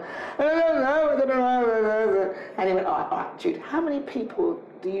 what's going on? I don't know. And he went, all right, Jude, how many people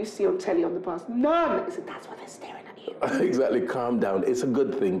do you see on telly on the bus? None. He said, that's why they're staring at you. Exactly, calm down. It's a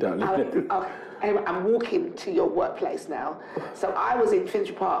good thing, darling. Anyway, I'm walking to your workplace now. So I was in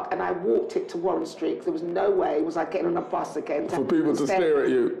Finsbury Park and I walked it to Warren Street because there was no way was I getting on a bus again. For people to stare at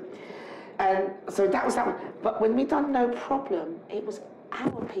you. And so that was that one. But when we done No Problem, it was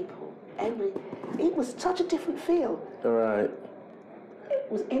our people. It was such a different feel. All right. It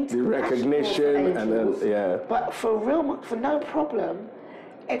was international. The recognition and then, yeah. But for No Problem,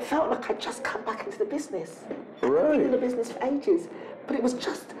 it felt like I'd just come back into the business. Right. I'd been in the business for ages. But it was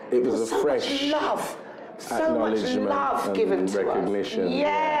just, it was a so fresh much love. So much love given to us. Recognition.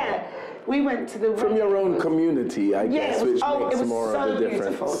 Yeah. We went to the... From your own community, I guess, which makes more of a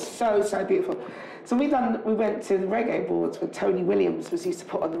difference. So beautiful. So we went to the reggae boards where Tony Williams was used to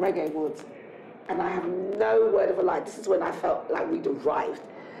put on the reggae boards. And I have no word of a lie. This is when I felt like we'd arrived.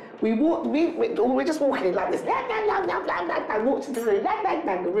 We're just walking in like this. I walked into the room.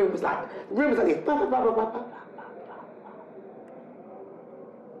 The room was like this.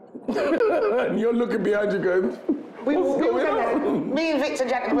 And you're looking behind you going, what's going on? Me and Victor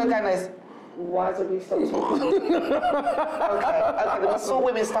Jacob were going this. Why did we stop talking? Okay. Then we saw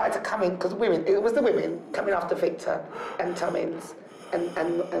women started to come in, because it was the women coming after Victor and Tummins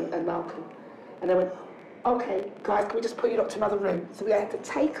and Malcolm. And they went, okay, guys, can we just put you up to another room? So they had to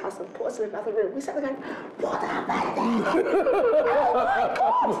take us and put us in another room. We sat there going, what about that? Oh my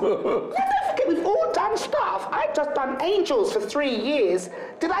God! Don't forget, we've all done stuff. I've just done Angels for 3 years.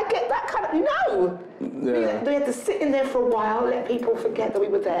 Did I get that kind of, no. Yeah. We had to sit in there for a while, let people forget that we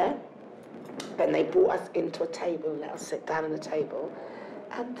were there. Then they brought us into a table, let us sit down at the table.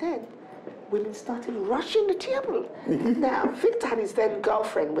 And then women started rushing the table. Now, Victor had his then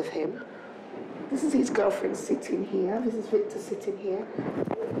girlfriend with him. This is his girlfriend sitting here. This is Victor sitting here.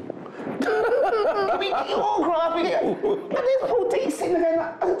 I mean, you all grow up here. And there's Paul D sitting there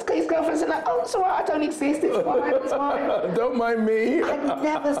like, his girlfriend sitting like, oh, it's all right, I don't exist, it's fine. Don't mind me. I've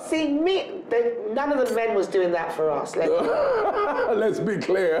never seen me. None of the men was doing that for us. Let's be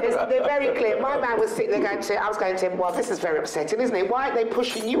clear. They're very clear. My man was sitting there going to, I was going to him, well, this is very upsetting, isn't it? Why are they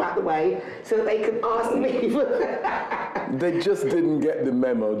pushing you out the way so that they can ask me? They just didn't get the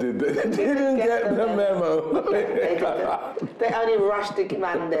memo, did they? They didn't get the memo. They only rushed to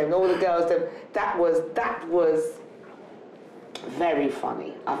command them, all the girls. That was very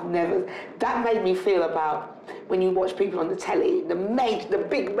funny. That made me feel about when you watch people on the telly, the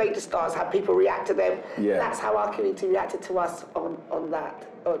big major stars, how people react to them. Yeah. That's how our community reacted to us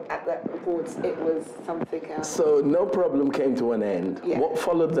at the awards. It was something else. So No Problem came to an end. Yeah. What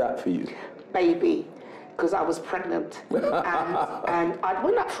followed that for you? baby because I was pregnant. and I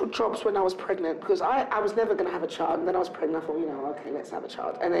went out for jobs when I was pregnant because I was never going to have a child. And then I was pregnant. I thought, okay, let's have a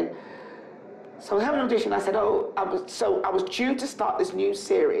child. And then, so I had an audition. I said, I was due to start this new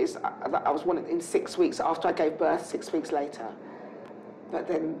series that I was wanting in 6 weeks after I gave birth, 6 weeks later. But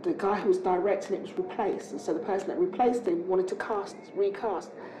then the guy who was directing it was replaced. And so the person that replaced him wanted to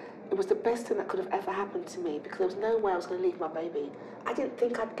recast. It was the best thing that could have ever happened to me because there was no way I was going to leave my baby. I didn't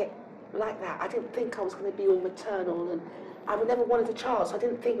think I'd get like that. I didn't think I was going to be all maternal, and I never wanted a child, so I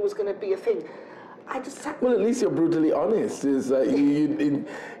didn't think it was going to be a thing. I just sat. Well, at least you're brutally honest. Is that in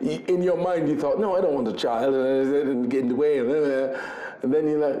your mind you thought, no, I don't want a child, and get in the way, and then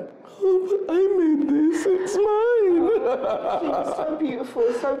you're like, oh, but I made this. It's mine. She was so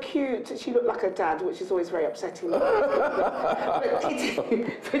beautiful, so cute. She looked like her dad, which is always very upsetting.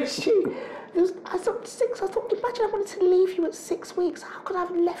 but she. I thought 6. I thought, imagine I wanted to leave you at 6 weeks. How could I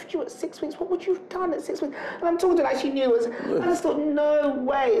have left you at 6 weeks? What would you have done at 6 weeks? And I'm talking like she knew. I just thought, no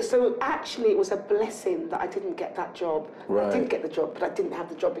way. So actually, it was a blessing that I didn't get that job. Right. I did get the job, but I didn't have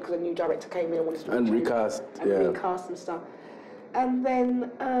the job because a new director came in and wanted to recast, recast and stuff. And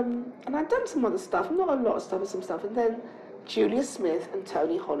then, and I'd done some other stuff, not a lot of stuff, but some stuff. And then Julia Smith and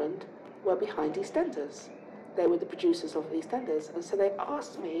Tony Holland were behind Eastenders. They were the producers of Eastenders. And so they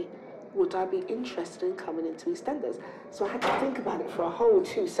asked me, would I be interested in coming into Eastenders? So I had to think about it for a whole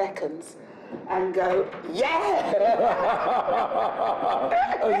 2 seconds and go, yeah!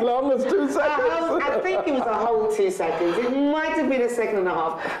 As long as 2 seconds? I think it was a whole 2 seconds. It might have been a second and a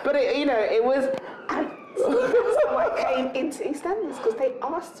half. But, it was... So that's how I came into Eastenders, because they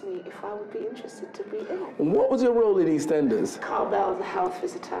asked me if I would be interested to be in it. And what was your role in Eastenders? Carl Bell, the health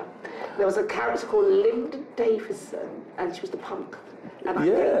visitor. There was a character called Linda Davison, and she was the punk. And I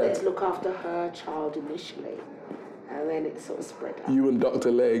came there to look after her child initially. And then it sort of spread out. You and Dr.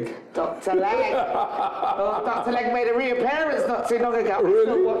 Leg. Dr. Leg. Oh, Dr. Leg made a reappearance not too long ago. Really? I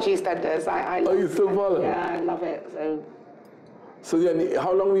still watch Eastenders. I love you still follow? Yeah, I love it. So then,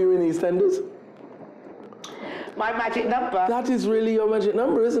 how long were you in Eastenders? My magic number. That is really your magic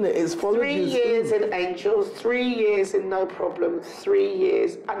number, isn't it? It's followed 3 years in Angels, 3 years in No Problem, 3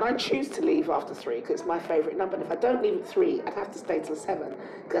 years, and I choose to leave after 3 because it's my favourite number. And if I don't leave at 3, I'd have to stay till 7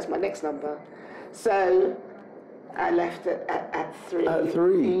 because that's my next number. So I left at 3. At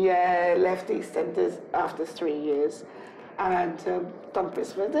 3? Yeah, left Eastenders after 3 years, and done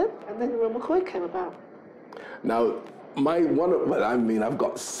Bits of it, and then Real McCoy came about. Now, I've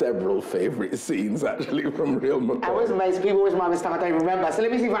got several favourite scenes actually from Real McCoy. I was amazed. People always remind me stuff I don't even remember. So let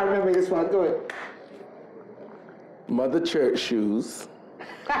me see if I remember this one. Go ahead. Mother Church Shoes.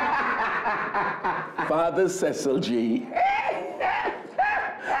 Father Cecil G.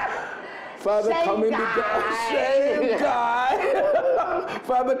 Father come in the dark. Shame guy.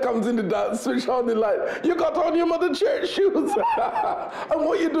 Father comes in the dark, switch on the light. You got on your Mother Church shoes. And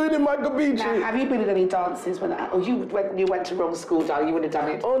what you doing in Michael Beach? Now, have you been in any dances when you went to wrong school, darling? You wouldn't have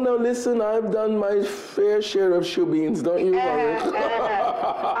done it. Oh no, listen, I've done my fair share of shoe beans, don't you worry.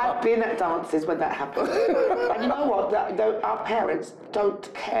 I've been at dances when that happened. And you know what? Our parents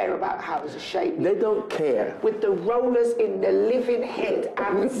don't care about how there's a shape. They don't care. With the rollers in the living head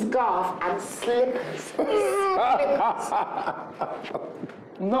and the scarf and slippers.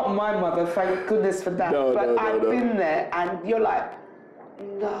 Not my mother, thank goodness for that. But I've been there, and you're like,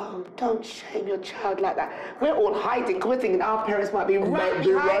 no, don't shame your child like that. We're all hiding because we're thinking our parents might be right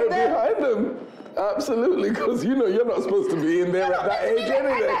behind them. Absolutely, because you're not supposed to be in there at that age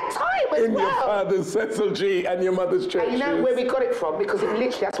anyway. At that time as in your father's Cecil G and your mother's church. And you know where we got it from? Because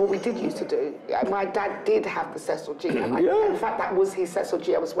literally that's what we did used to do. My dad did have the Cecil G. And in fact, that was his Cecil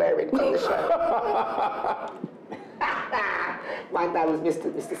G I was wearing on the show. My dad was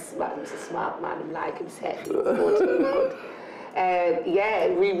Mr. Smart man, and like himself. He was good.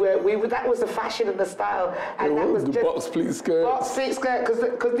 We were. That was the fashion and the style, and that was the just box pleat skirt. Box pleat skirt,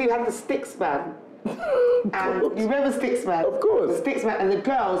 because you had the sticks man. And you remember sticks man? Of course. The sticks man, and the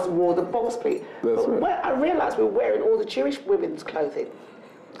girls wore the box pleat. That's right. I realised we were wearing all the Jewish women's clothing.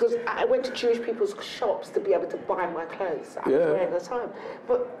 Because I went to Jewish people's shops to be able to buy my clothes I was wearing at the time.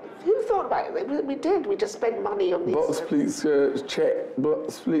 But who thought about it? We did. We just spent money on these. Box pleat skirts, check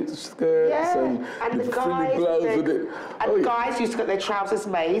box pleat skirts, and the guys, guys used to get their trousers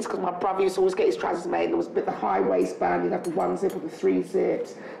made because my brother used to always get his trousers made. There was a bit of the high waistband. You'd have the 1 zip or the 3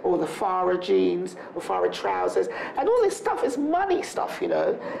 zips, or the Farah jeans or Farah trousers, and all this stuff is money stuff, And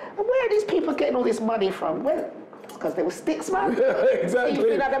where are these people getting all this money from? Well, because they were sticks man.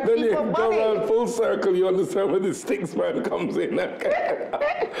 Exactly. Then you go around full circle, you understand where the sticks man comes in.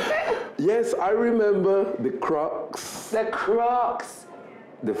 Yes, I remember the Crocs. The Crocs.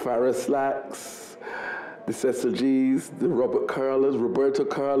 the Farrah Slacks, the Cecil G's, the Roberto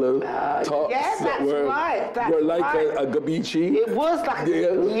Carlos tops yes, that's right. That's were like right. a gabici. It was like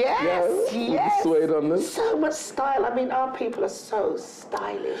yes. With the suede on them. So much style. I mean, our people are so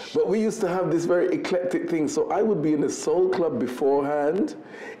stylish. But we used to have this very eclectic thing. So I would be in a soul club beforehand,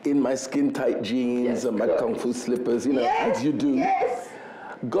 in my skin-tight jeans and my kung fu slippers, you know, as you do. Yes.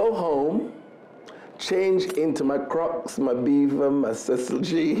 Go home, change into my Crocs, my Beaver, my Cecil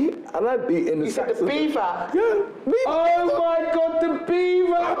G, and I'd be in the You said the Beaver? Yeah, Beaver. Oh my God, the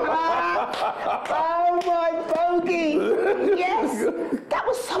Beaver! Oh my bogey! Yes! That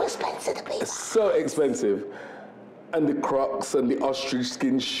was so expensive, the Beaver. So expensive. And the Crocs and the ostrich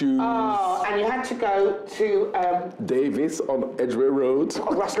skin shoes. Oh, and you had to go to Davis on Edgware Road.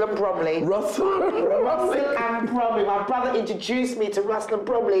 Russell and Bromley. Russell and Bromley. My brother introduced me to Russell and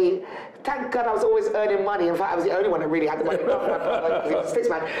Bromley. Thank God I was always earning money. In fact, I was the only one that really had the money. Not my brother, he was a 6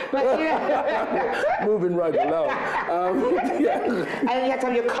 man. But yeah. Moving right along. Yeah. And you had to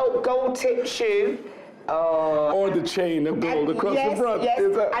have your gold tip shoe. Or the chain of gold across the front. Yes,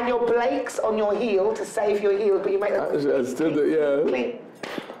 and your Blakes on your heel to save your heel, but you make them I still do, clean.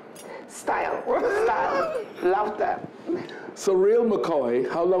 Style. Love that. So Real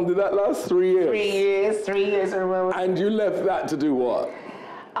McCoy, how long did that last? 3 years? 3 years in a row. And you left that to do what?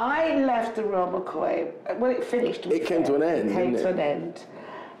 I left the Real McCoy, well, it finished. It came to an end, It came to an end.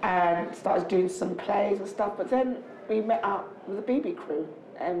 And started doing some plays and stuff, but then we met up with the BB crew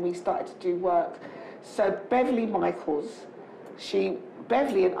and we started to do work. So Beverly Michaels,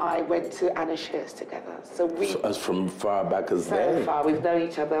 Beverly and I went to Anna Shear's together. So we... As from far back as very then? far. We've known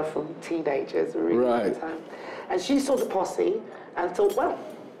each other from teenagers, really long time. And she saw the posse and thought, well,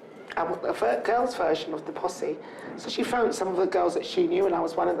 I want a girls' version of the posse. So she phoned some of the girls that she knew, and I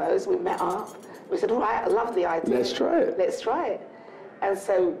was one of those. We met up. We said, all right, I love the idea. Let's try it. Let's try it. And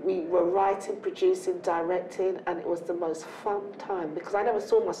so we were writing, producing, directing, and it was the most fun time because I never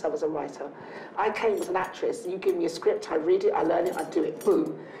saw myself as a writer. I came as an actress. You give me a script, I read it, I learn it, I do it,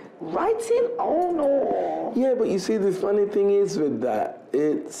 boom. Writing? Oh no. Yeah, but you see, the funny thing is with that,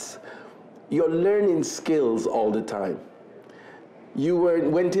 you're learning skills all the time. You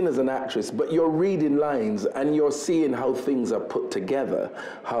went in as an actress, but you're reading lines and you're seeing how things are put together,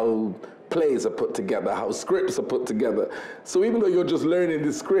 how plays are put together, how scripts are put together. So even though you're just learning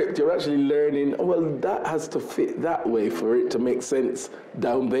the script, you're actually learning, well, that has to fit that way for it to make sense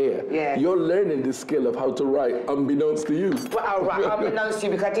down there. Yeah. You're learning the skill of how to write unbeknownst to you. Well, right, unbeknownst to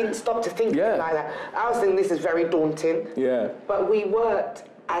you, because I didn't stop to think like that. I was thinking this is very daunting. Yeah. But we worked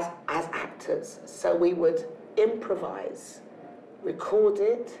as actors, so we would improvise, record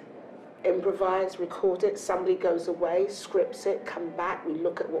it, improvise, record it, somebody goes away, scripts it, come back, we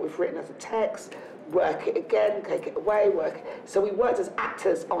look at what we've written as a text, work it again, take it away, work it. So we worked as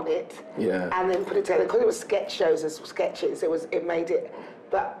actors on it, and then put it together. Because it was sketch shows as sketches, it made it,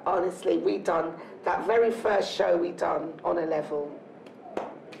 but honestly, we done, that very first show we done on a level,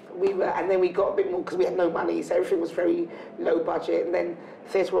 and then we got a bit more because we had no money, so everything was very low budget, and then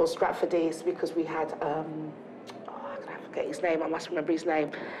Theatre Royal Stratford East, because we had, I forget his name, I must remember his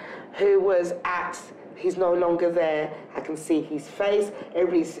name, who was he's no longer there. I can see his face.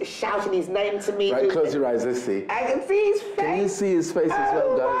 Everybody's shouting his name to me. Right, close your eyes, let's see. I can see his face. Can you see his face as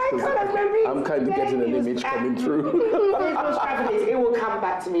well, guys? Oh my God, I remember his I'm kind of getting an image coming through. It will come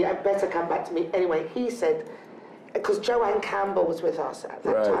back to me. It better come back to me. Anyway, he said, because Joanne Campbell was with us at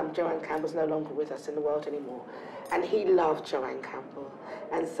that time. Joanne Campbell's no longer with us in the world anymore. And he loved Joanne Campbell.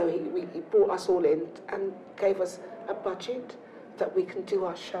 And so he brought us all in and gave us a budget that we can do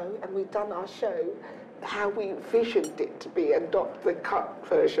our show, and we've done our show how we visioned it to be, and not the cut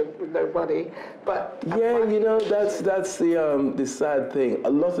version with no money. But yeah, you know, that's the sad thing. A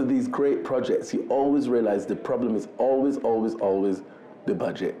lot of these great projects, you always realize the problem is always the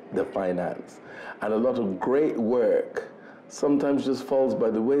budget, the finance, and a lot of great work sometimes just falls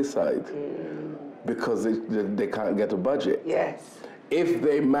by the wayside because they can't get a budget. Yes. If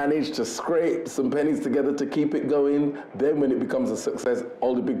they manage to scrape some pennies together to keep it going, then when it becomes a success,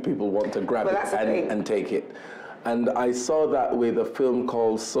 all the big people want to grab it and take it. And I saw that with a film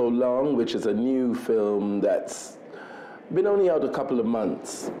called So Long, which is a new film that's been only out a couple of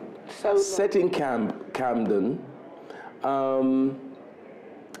months. Set in Camden.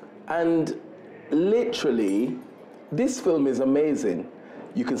 And literally, this film is amazing.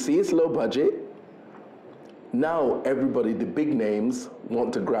 You can see it's low budget. Now everybody, the big names,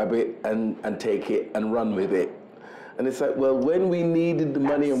 want to grab it and take it and run with it. And it's like, well, when we needed the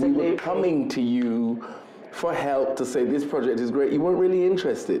money and we were coming to you for help to say this project is great, you weren't really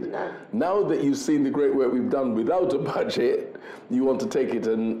interested. No. Now that you've seen the great work we've done without a budget, you want to take it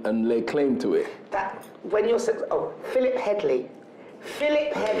and lay claim to it. That when you're Philip Headley,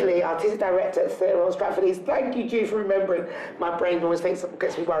 artistic director at Theatre Royal Stratford East. Thank you, Jude, for remembering. My brain always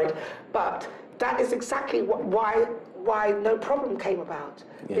gets me worried. But that is exactly why No Problem came about.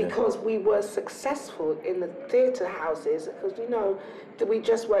 Yeah. Because we were successful in the theatre houses, because we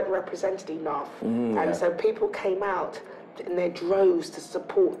just weren't represented enough. And so people came out in their droves to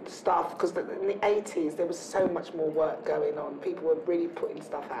support the stuff, because in the 80s there was so much more work going on. People were really putting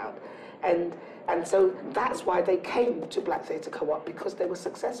stuff out. And so that's why they came to Black Theatre Co-op, because they were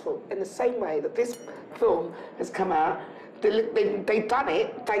successful. In the same way that this film has come out, they've done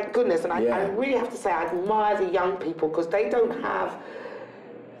it, thank goodness. And I really have to say, I admire the young people, because they don't have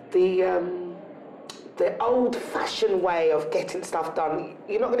the old-fashioned way of getting stuff done.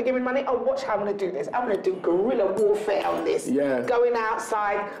 You're not going to give me money? Oh, watch how I'm going to do this. I'm going to do guerrilla warfare on this. Yeah. Going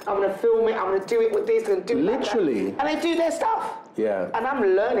outside, I'm going to film it, I'm going to do it with this, and do literally. that. And they do their stuff. Yeah. And I'm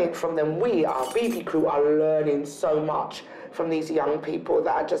learning from them. We, our BB crew, are learning so much from these young people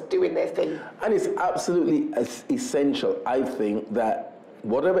that are just doing their thing. And it's absolutely essential, I think, that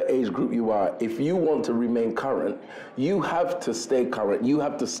whatever age group you are, if you want to remain current, you have to stay current. You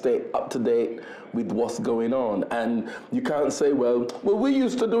have to stay up to date with what's going on. And you can't say, well, we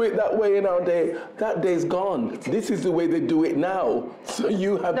used to do it that way in our day. That day's gone. This is the way they do it now. So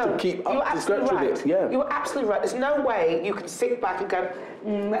you have to keep up to scratch with it. Yeah. You're absolutely right. There's no way you can sit back and go,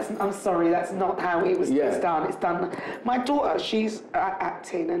 I'm sorry, that's not how it was done. It's done. My daughter, she's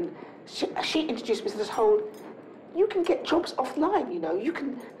acting, and she introduced me to this whole, you can get jobs offline, you know.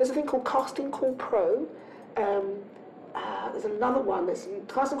 There's a thing called Casting Call Pro. There's another one that's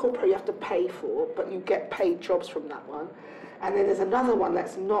Casting Call Pro you have to pay for, but you get paid jobs from that one. And then there's another one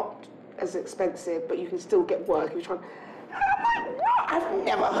that's not as expensive, but you can still get work if you're trying. I'm like, what? I've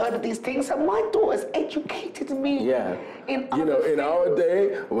never heard of these things. So my daughter's educated me. Yeah. In our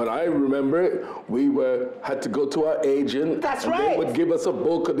day, when I remember it, we had to go to our agent. That's and right. They would give us a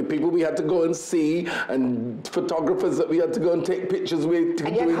book of the people we had to go and see, and photographers that we had to go and take pictures with.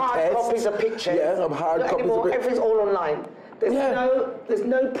 And you had hard copies of pictures. Yeah, of hard copies of pictures. Everything's all online. There's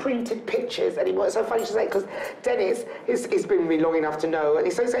no printed pictures anymore. It's so funny to say, because Dennis, he's been with me long enough to know, and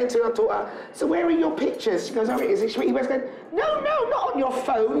he's saying to our daughter, so where are your pictures? She goes, oh, is it? He was going, no, not on your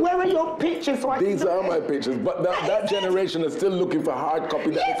phone. Where are your pictures? So These are my pictures, but that generation is still looking for hard copy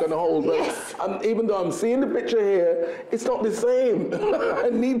that they can hold. But even though I'm seeing the picture here, it's not the same. I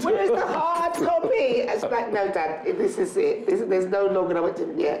need to. Where's the hard copy? It's like, no, Dad, this is it. There's no longer. I went to,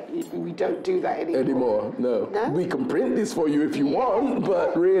 we don't do that anymore. No. We can print this for you if you want,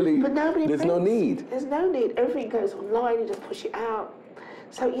 but really, there's no need. There's no need. Everything goes online. You just push it out.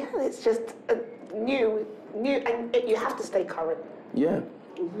 So it's just new, and you have to stay current. Yeah.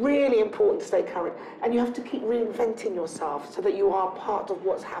 Really important to stay current, and you have to keep reinventing yourself so that you are part of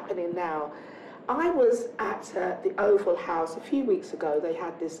what's happening now. I was at the Oval House a few weeks ago. They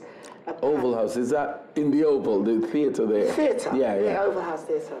had this. Oval House, is that in the Oval, the theatre there? Theatre. Yeah. The Oval House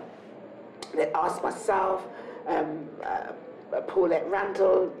Theatre. They asked myself, Paulette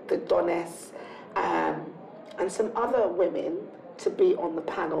Randall, the Doness, and some other women to be on the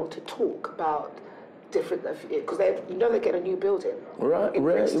panel to talk about different, because they're getting a new building. Right,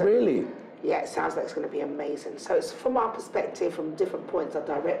 really? Yeah, it sounds like it's going to be amazing. So it's from our perspective, from different points, our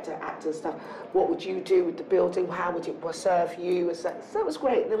director, actors, stuff, what would you do with the building? How would it serve you? So that was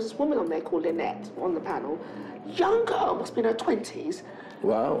great. There was this woman on there called Lynette on the panel, young girl, must be in her 20s.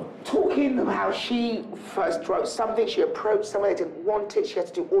 Wow. Talking about how she first wrote something, she approached someone, they didn't want it, she had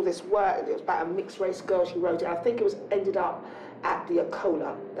to do all this work. It was about a mixed race girl, she wrote it. I think it ended up at the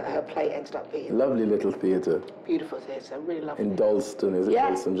Acola that her play ended up being. Lovely little theatre. Beautiful theatre, really lovely. In Dalston, is it?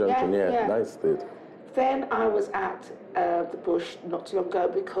 Dalston Junction, yeah. Nice theatre. Then I was at the Bush not too long ago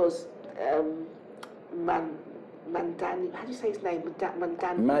because Mandani, how do you say his name?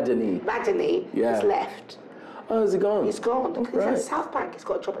 Madani has left. Oh, is he gone? He's gone. He's at South Bank. He's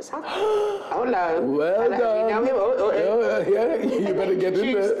got a job at South Bank. Oh, no. Well done. You know him? Yeah, you better get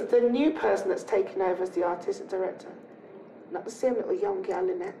in there. The new person that's taken over as the artistic director. Not the same little young girl,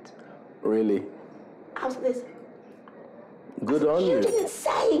 Lynette. Really? How's this? Good on you. You didn't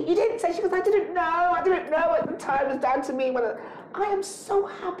say. She goes, I didn't know at the time. It was down to me. I am so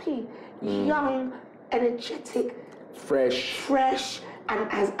happy. Young, energetic. Fresh. And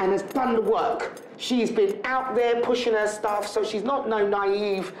has done the work. She's been out there pushing her stuff, so she's not no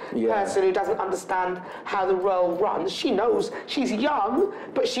naive person who doesn't understand how the world runs. She knows. She's young,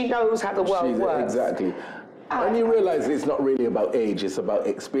 but she knows how the world works. Exactly. And you realize it's not really about age, it's about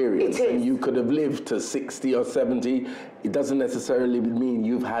experience. It is. And you could have lived to 60 or 70. It doesn't necessarily mean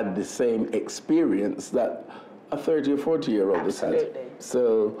you've had the same experience that a 30 or 40-year-old has had. Absolutely.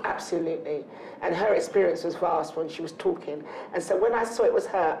 So. Absolutely. And her experience was vast when she was talking. And so when I saw it was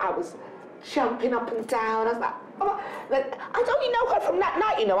her, I was jumping up and down. I was like, oh, I don't even know her from that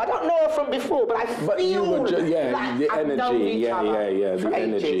night, you know. I don't know her from before, but I feel But you were just, yeah, like the I've known energy, each other the for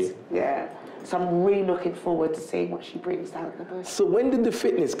energy. ages. Yeah. So I'm really looking forward to seeing what she brings out of the bush. So when did the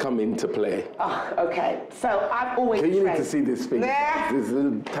fitness come into play? Oh, okay. So I've always You need trained. to see this figure. Nah. This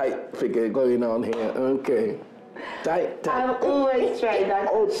little tight figure going on here. Okay. Tight. I've always trained.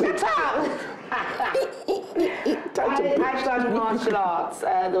 Shut up! I started martial arts.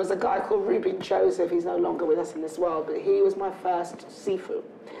 There was a guy called Ruben Joseph. He's no longer with us in this world, but he was my first sifu.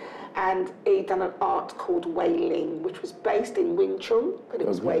 And he'd done an art called wailing, which was based in Wing Chun, but it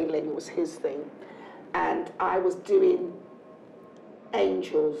was wailing, it was his thing. And I was doing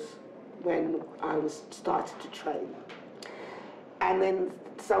angels when I was started to train. And then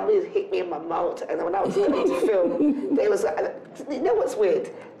somebody hit me in my mouth, and then when I was going to film, there was, you know what's weird?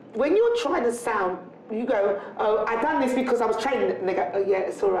 When you're trying to sound, you go, oh, I done this because I was training, and they go, oh yeah,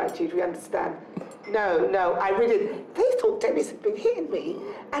 it's all right, Jude, we understand. No, I really, they thought Debbie's had been hitting me.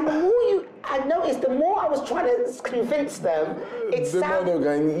 And the more I noticed, the more I was trying to convince them, it sounded... The more they're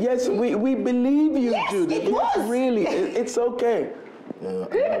going, yes, we believe you, yes, Judith. it was. Really, it's okay.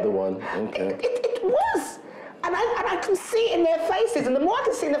 Another one, okay. It was. And I can see it in their faces, and the more I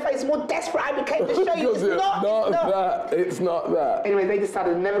can see in their faces, the more desperate I became to show you It's not that. Anyway, they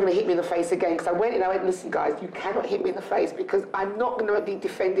decided they're never going to hit me in the face again, because I went and I went, listen guys, you cannot hit me in the face because I'm not going to be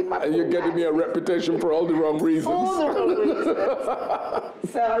defending my... And you're getting me a reputation for all the wrong reasons. All the wrong reasons.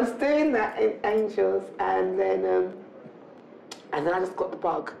 So I was doing that in Angels, and then I just got the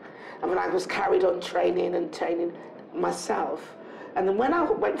bug. And then I was carried on training myself. And then when I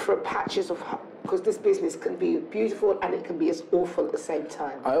went for patches of... because this business can be beautiful and it can be as awful at the same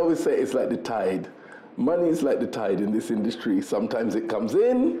time. I always say it's like the tide. Money is like the tide in this industry. Sometimes it comes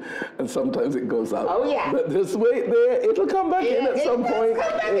in and sometimes it goes out. Oh yeah. But just wait there, it'll come back in at some point.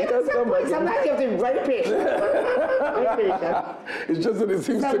 It does come back in. Sometimes you have to rope it. It's just that it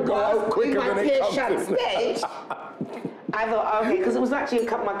seems to go out quicker than it comes in. Stage, I thought, okay, because it was actually a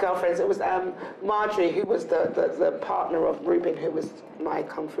couple of my girlfriends. It was Marjorie, who was the partner of Ruben, who was my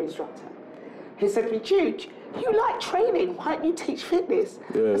Kung Fu instructor. He said to me, Jude, you like training, why don't you teach fitness?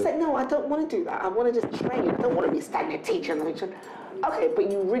 Yeah. I said, no, I don't want to do that. I want to just train. I don't want to be standing there teaching. Okay, but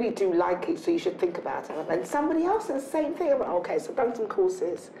you really do like it, so you should think about it. And somebody else said the same thing. I'm like, okay, so I've done some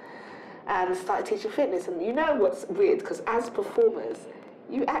courses and started teaching fitness. And you know what's weird, because as performers,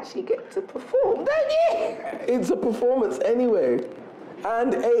 you actually get to perform, don't you? It's a performance anyway.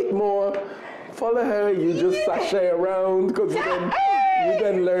 And 8 more. Follow her, you just sashay around, because you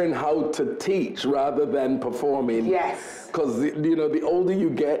then learn how to teach rather than performing. Yes. Because, you know, the older you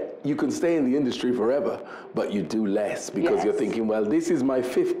get, you can stay in the industry forever, but you do less because you're thinking, well, this is my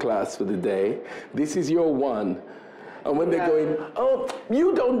 5th class for the day. This is your 1. And when they're going, oh,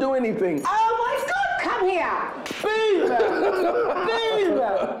 you don't do anything. Oh my God, come here. Boom.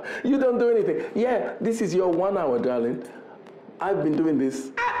 Boom. You don't do anything. Yeah, this is your 1 hour, darling. I've been doing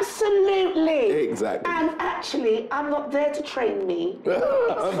this. Absolutely. Exactly. And actually, I'm not there to train me.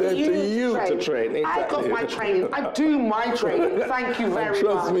 I'm there to train. Exactly. I got my training. I do my training. Thank you very much.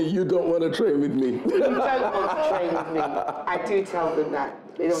 Trust me, you don't want to train with me. You don't want to train with me. I do tell them that.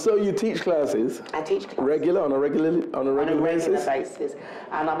 So you teach classes? I teach classes. Regular, on a regular basis?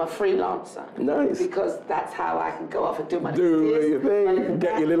 And I'm a freelancer. Nice. Because that's how I can go off and do my business. Do your thing,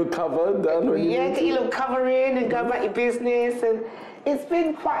 get your little cover done. Get your little cover in and go about your business. And it's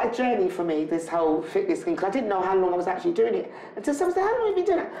been quite a journey for me, this whole fitness thing, because I didn't know how long I was actually doing it. Until someone said, how long have you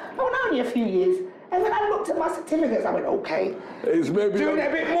been doing it? Oh, no, only a few years. And then I looked at my certificates, I went, okay. It's maybe doing a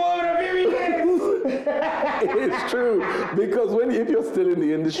bit more than a few years. It's true, because if you're still in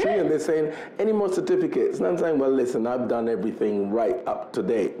the industry and they're saying, any more certificates? And I'm saying, well, listen, I've done everything right up to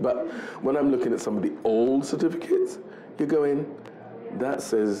date. But when I'm looking at some of the old certificates, you're going, that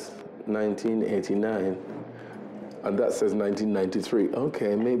says 1989. And that says 1993.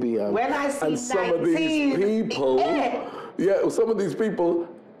 Okay, maybe when I see and some of these people, some of these people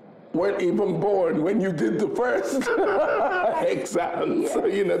weren't even born when you did the first exam. So,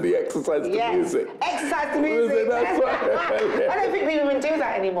 you know, the exercise to music. Exercise to music. That's right. I don't think people even do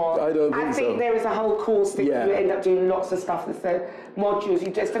that anymore. I don't think so. I think there is a whole course that you end up doing lots of stuff. There's modules. You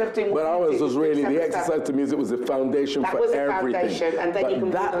just instead of doing. But ours was really the exercise to music was the foundation for everything. Foundation, and then you can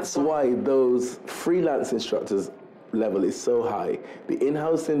that's why those freelance instructors level is so high. The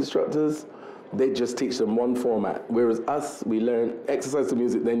in-house instructors, they just teach them one format. Whereas us, we learn exercise to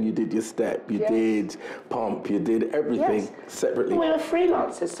music, then you did your step, you did pump, you did everything separately. We're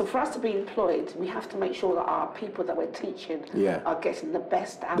freelancers, so for us to be employed, we have to make sure that our people that we're teaching are getting the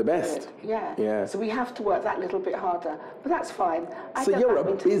best out of it. Yeah. So we have to work that little bit harder, but that's fine. So you're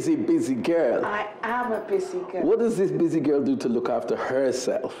a busy girl. I am a busy girl. What does this busy girl do to look after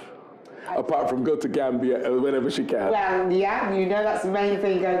herself? Apart from go to Gambia whenever she can. Well, yeah, you know that's the main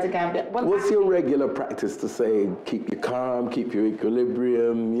thing, go to Gambia. Well, what's your regular practice to say, keep you calm, keep your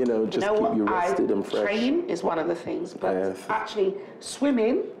equilibrium, you know, just keep you rested and fresh? Training is one of the things, but actually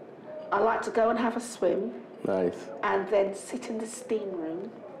swimming, I like to go and have a swim. Nice. And then sit in the steam room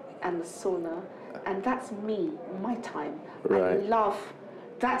and the sauna, and that's me, my time. Right. I love,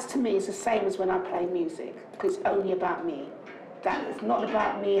 that to me is the same as when I play music, because it's only about me. That is not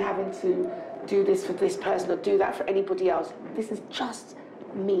about me having to do this for this person or do that for anybody else. This is just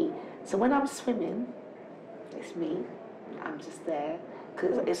me. So when I'm swimming, it's me. I'm just there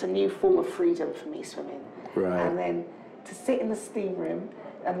because it's a new form of freedom for me, swimming. Right. And then to sit in the steam room,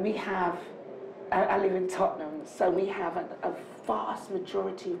 and we have, I live in Tottenham, so we have a vast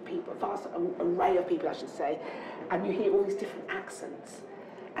majority of people, a vast array of people, I should say, and you hear all these different accents.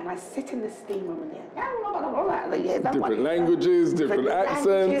 And I sit in the steam room and different languages, different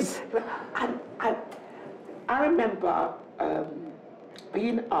accents. I remember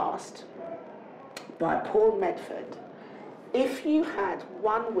being asked by Paul Medford, if you had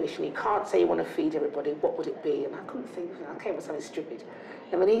one wish and you can't say you want to feed everybody, what would it be? And I couldn't think of it. I came up with something stupid.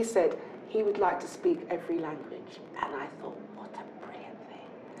 And then he said he would like to speak every language. And I thought, what a brilliant thing.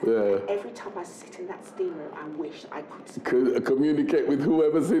 Yeah. Every time I sit in that steam room, I wish I could speak. Communicate with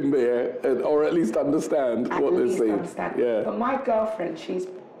whoever's in there, or at least understand what they're saying. Yeah. But my girlfriend, she's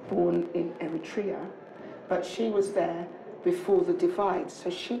born in Eritrea, but she was there before the divide, so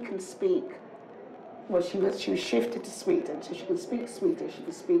she can speak. Well, she was shifted to Sweden, so she can speak Swedish, she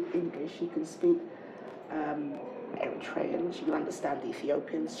can speak English, she can speak Eritrean, she can understand the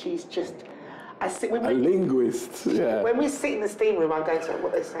Ethiopians. She's just a linguist. Yeah. When we sit in the steam room, I'm going to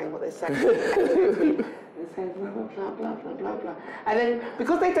what they're saying. They're saying blah blah blah blah blah blah, and then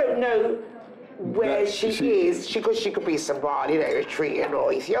because they don't know where she is, she could be Somali, Eritrean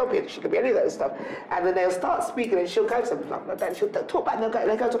or Ethiopian, she could be any of those stuff, and then they'll start speaking and she'll go to blah blah blah, and she'll talk back and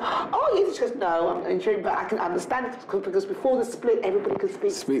they'll go to, oh yeah, she goes, no, I'm Eritrean, but I can understand it because before the split everybody could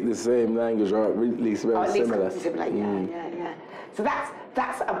speak the same language, or at least very similar. Yeah. So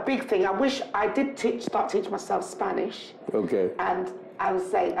that's a big thing. I wish I did start teaching myself Spanish. Okay. And I was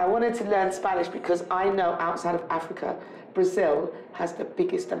saying I wanted to learn Spanish because I know outside of Africa, Brazil has the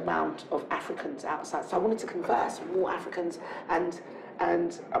biggest amount of Africans outside. So I wanted to converse with more Africans, and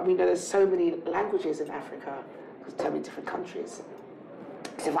we know there's so many languages in Africa, because so many different countries.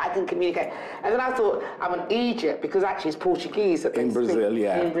 So if I can communicate, and then I thought I'm in Egypt because actually it's Portuguese that in Brazil,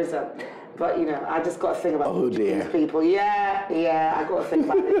 in Brazil. But I just got to think about Portuguese people. Yeah, I got to think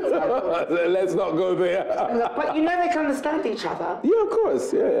about it. So let's not go there. But they can understand each other. Yeah, of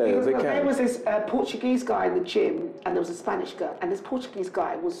course. Yeah, they can. There was this Portuguese guy in the gym, and there was a Spanish girl, and this Portuguese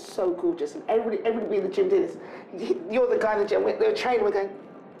guy was so gorgeous, and everybody in the gym did this. You're the guy in the gym. They were training. We're going,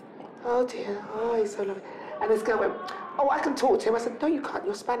 oh dear, oh he's so lovely. And this girl went, oh, I can talk to him. I said, no, you can't.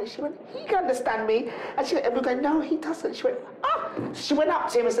 You're Spanish. She went, he can understand me. And we're going, no, he doesn't. She went, ah. She went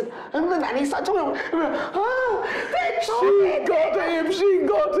up to him and said, and he started talking. Oh, She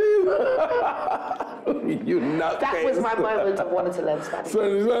got him. You nutcase. That was my moment of wanting to learn Spanish.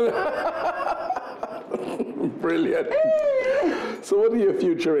 Brilliant. So what are your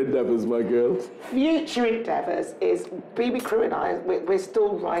future endeavours, my girls? Future endeavours is BB Crew and I, we're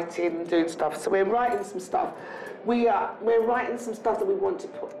still writing, doing stuff. So we're writing some stuff. We're writing some stuff that we want to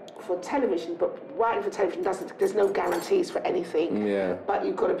put for television, but writing for television there's no guarantees for anything. Yeah. But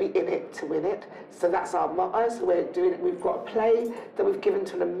you've got to be in it to win it. So that's our motto. So we're doing it. We've got a play that we've given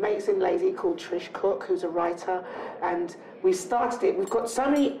to an amazing lady called Trish Cook, who's a writer, and we started it. We've got so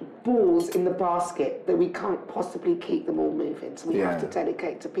many balls in the basket that we can't possibly keep them all moving. So we have to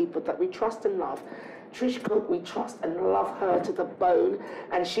dedicate to people that we trust and love. Trish Cook, we trust and love her to the bone,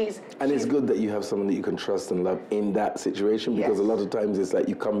 and she's... And it's good that you have someone that you can trust and love in that situation, because a lot of times it's like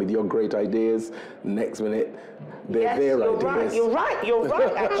you come with your great ideas, next minute they're their ideas. You're right,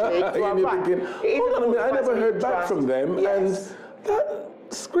 actually. You're thinking, hold on a minute, I never heard back from them, and that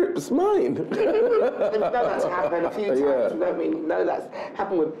script's mine. No, that's happened a few times. I mean, no, that's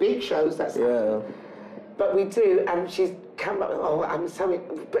happened with big shows. That's happened. But we do, and she's come up,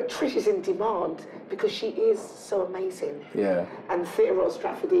 but Trish is in demand because she is so amazing. Yeah. And Theatre Royal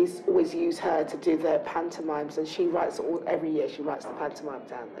Stratfordies always use her to do their pantomimes, and she writes every year. She writes the pantomime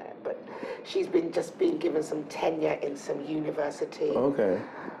down there, but she's been given some tenure in some university. Okay.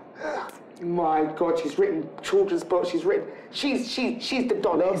 My God, she's written children's books. She's the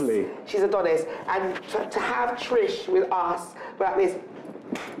Donis. Lovely. She's a Donis, and to have Trish with us like this.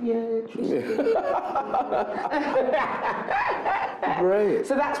 Yeah, Great.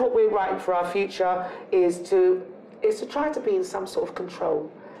 So that's what we're writing for our future, is to try to be in some sort of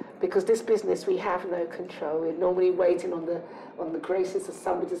control, because this business we have no control. We're normally waiting on the graces of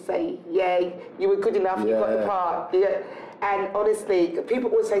somebody to say, "Yay, you were good enough, you got the part." Yeah. And honestly, people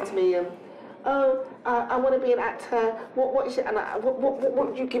always say to me, I want to be an actor. What is it? And what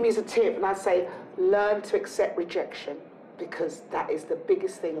would you give me as a tip? And I say, learn to accept rejection, because that is the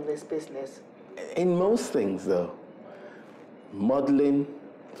biggest thing in this business. In most things, though, modeling,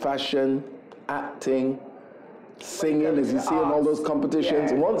 fashion, acting, singing, as you see in all those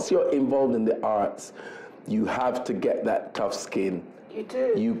competitions, once you're involved in the arts, you have to get that tough skin. You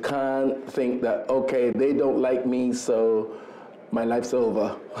do. You can't think that, okay, they don't like me, so my life's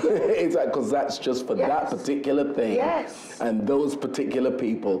over. It's like, because that's just for that particular thing and those particular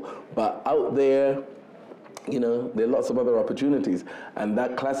people. But out there, you know, there are lots of other opportunities. And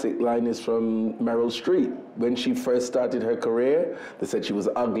that classic line is from Meryl Streep. When she first started her career, they said she was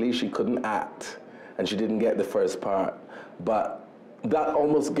ugly, she couldn't act, and she didn't get the first part. But that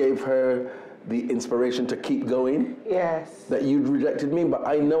almost gave her the inspiration to keep going. Yes. That you'd rejected me, but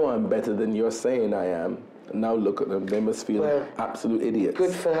I know I'm better than you're saying I am. Now look at them, they must feel absolute idiots.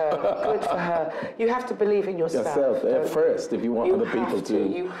 Good for her, good for her. You have to believe in yourself. First, if you want other people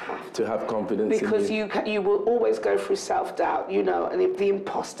to have confidence because in you. Because you will always go through self-doubt, you know, and the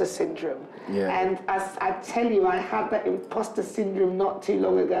imposter syndrome. Yeah. And as I tell you, I had that imposter syndrome not too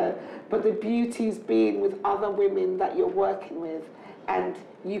long ago, but the beauty is being with other women that you're working with, and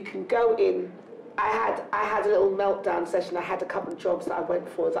you can go in. I had a little meltdown session. I had a couple of jobs that I went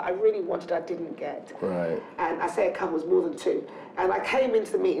for that I really wanted, I didn't get. Right. And I say a couple, was more than two. And I came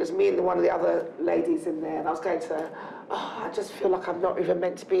into the meeting, it was me and one of the other ladies in there, and I was going to her, I just feel like I'm not even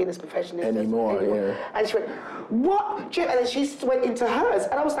meant to be in this profession anymore. Yeah. And she went, what? And then she went into hers,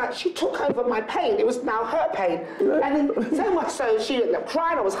 and I was like, she took over my pain. It was now her pain. And then so much so, she ended up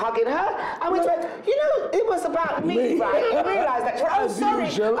crying. I was hugging her. I went to her, you know, it was about me, right? You realised that. She went, oh, sorry,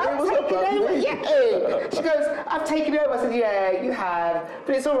 I've taken over. Yeah. She goes, I've taken over. I said, yeah, you have.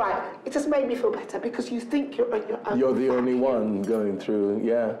 But it's all right. It just made me feel better, because you think you're on your own. You're the only one going through,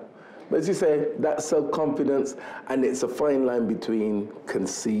 But as you say, that self-confidence, and it's a fine line between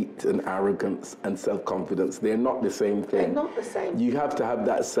conceit and arrogance and self-confidence. They're not the same thing. They're not the same. You have to have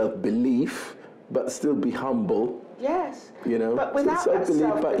that self-belief, but still be humble. Yes. You know, but without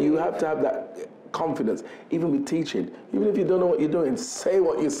self-belief, but you have to have that confidence, even with teaching. Even if you don't know what you're doing, say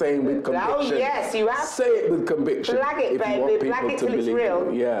what you're saying with conviction. Oh, yes, you have Say it with conviction. Flag it, baby. Flag it till it's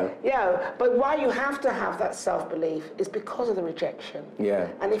real. Yeah. Yeah, but why you have to have that self-belief is because of the rejection. Yeah.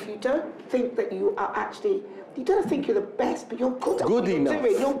 And if you don't think that you are actually, you don't think you're the best, but you're good enough.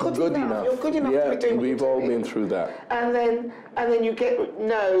 You're good enough. You're good enough to be doing what we've all been through that. And then you get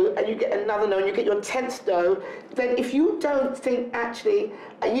no, and you get another no, and you get your 10th no. Then if you don't think actually,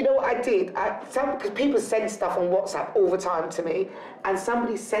 you know what I did? Because people send stuff on WhatsApp all the time to me, and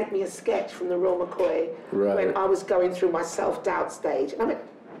somebody sent me a sketch from the Real McCoy when I was going through my self-doubt stage, and I went,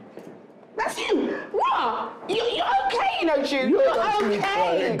 that's you. What? You're okay, you know, Jude. You're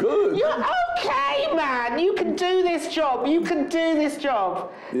okay. Good. You're okay, man. You can do this job. You can do this job.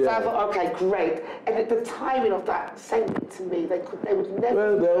 Yeah. So I thought, okay, great. And at the timing of that, same to me. They would never.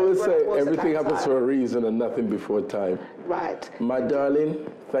 Well, they always say everything happens for a reason and nothing before time. Right. My darling,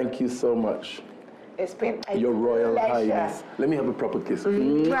 thank you so much. It's been a Your Royal pleasure. Highness. Let me have a proper kiss.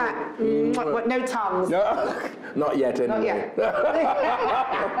 What, no tongues? No, not yet anyway. Not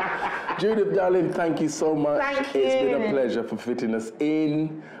yet. Judith, darling, thank you so much. Thank you. It's been a pleasure for fitting us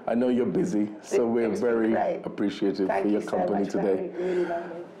in. I know you're busy, so we're very appreciative for your company today. Really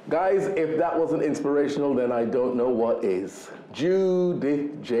lovely. Guys, if that wasn't inspirational, then I don't know what is.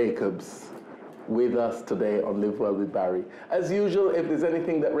 Judith Jacobs with us today on Live Well with Barrie. As usual, if there's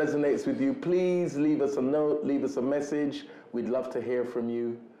anything that resonates with you, please leave us a note, leave us a message. We'd love to hear from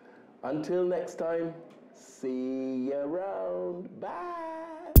you. Until next time, see you around. Bye.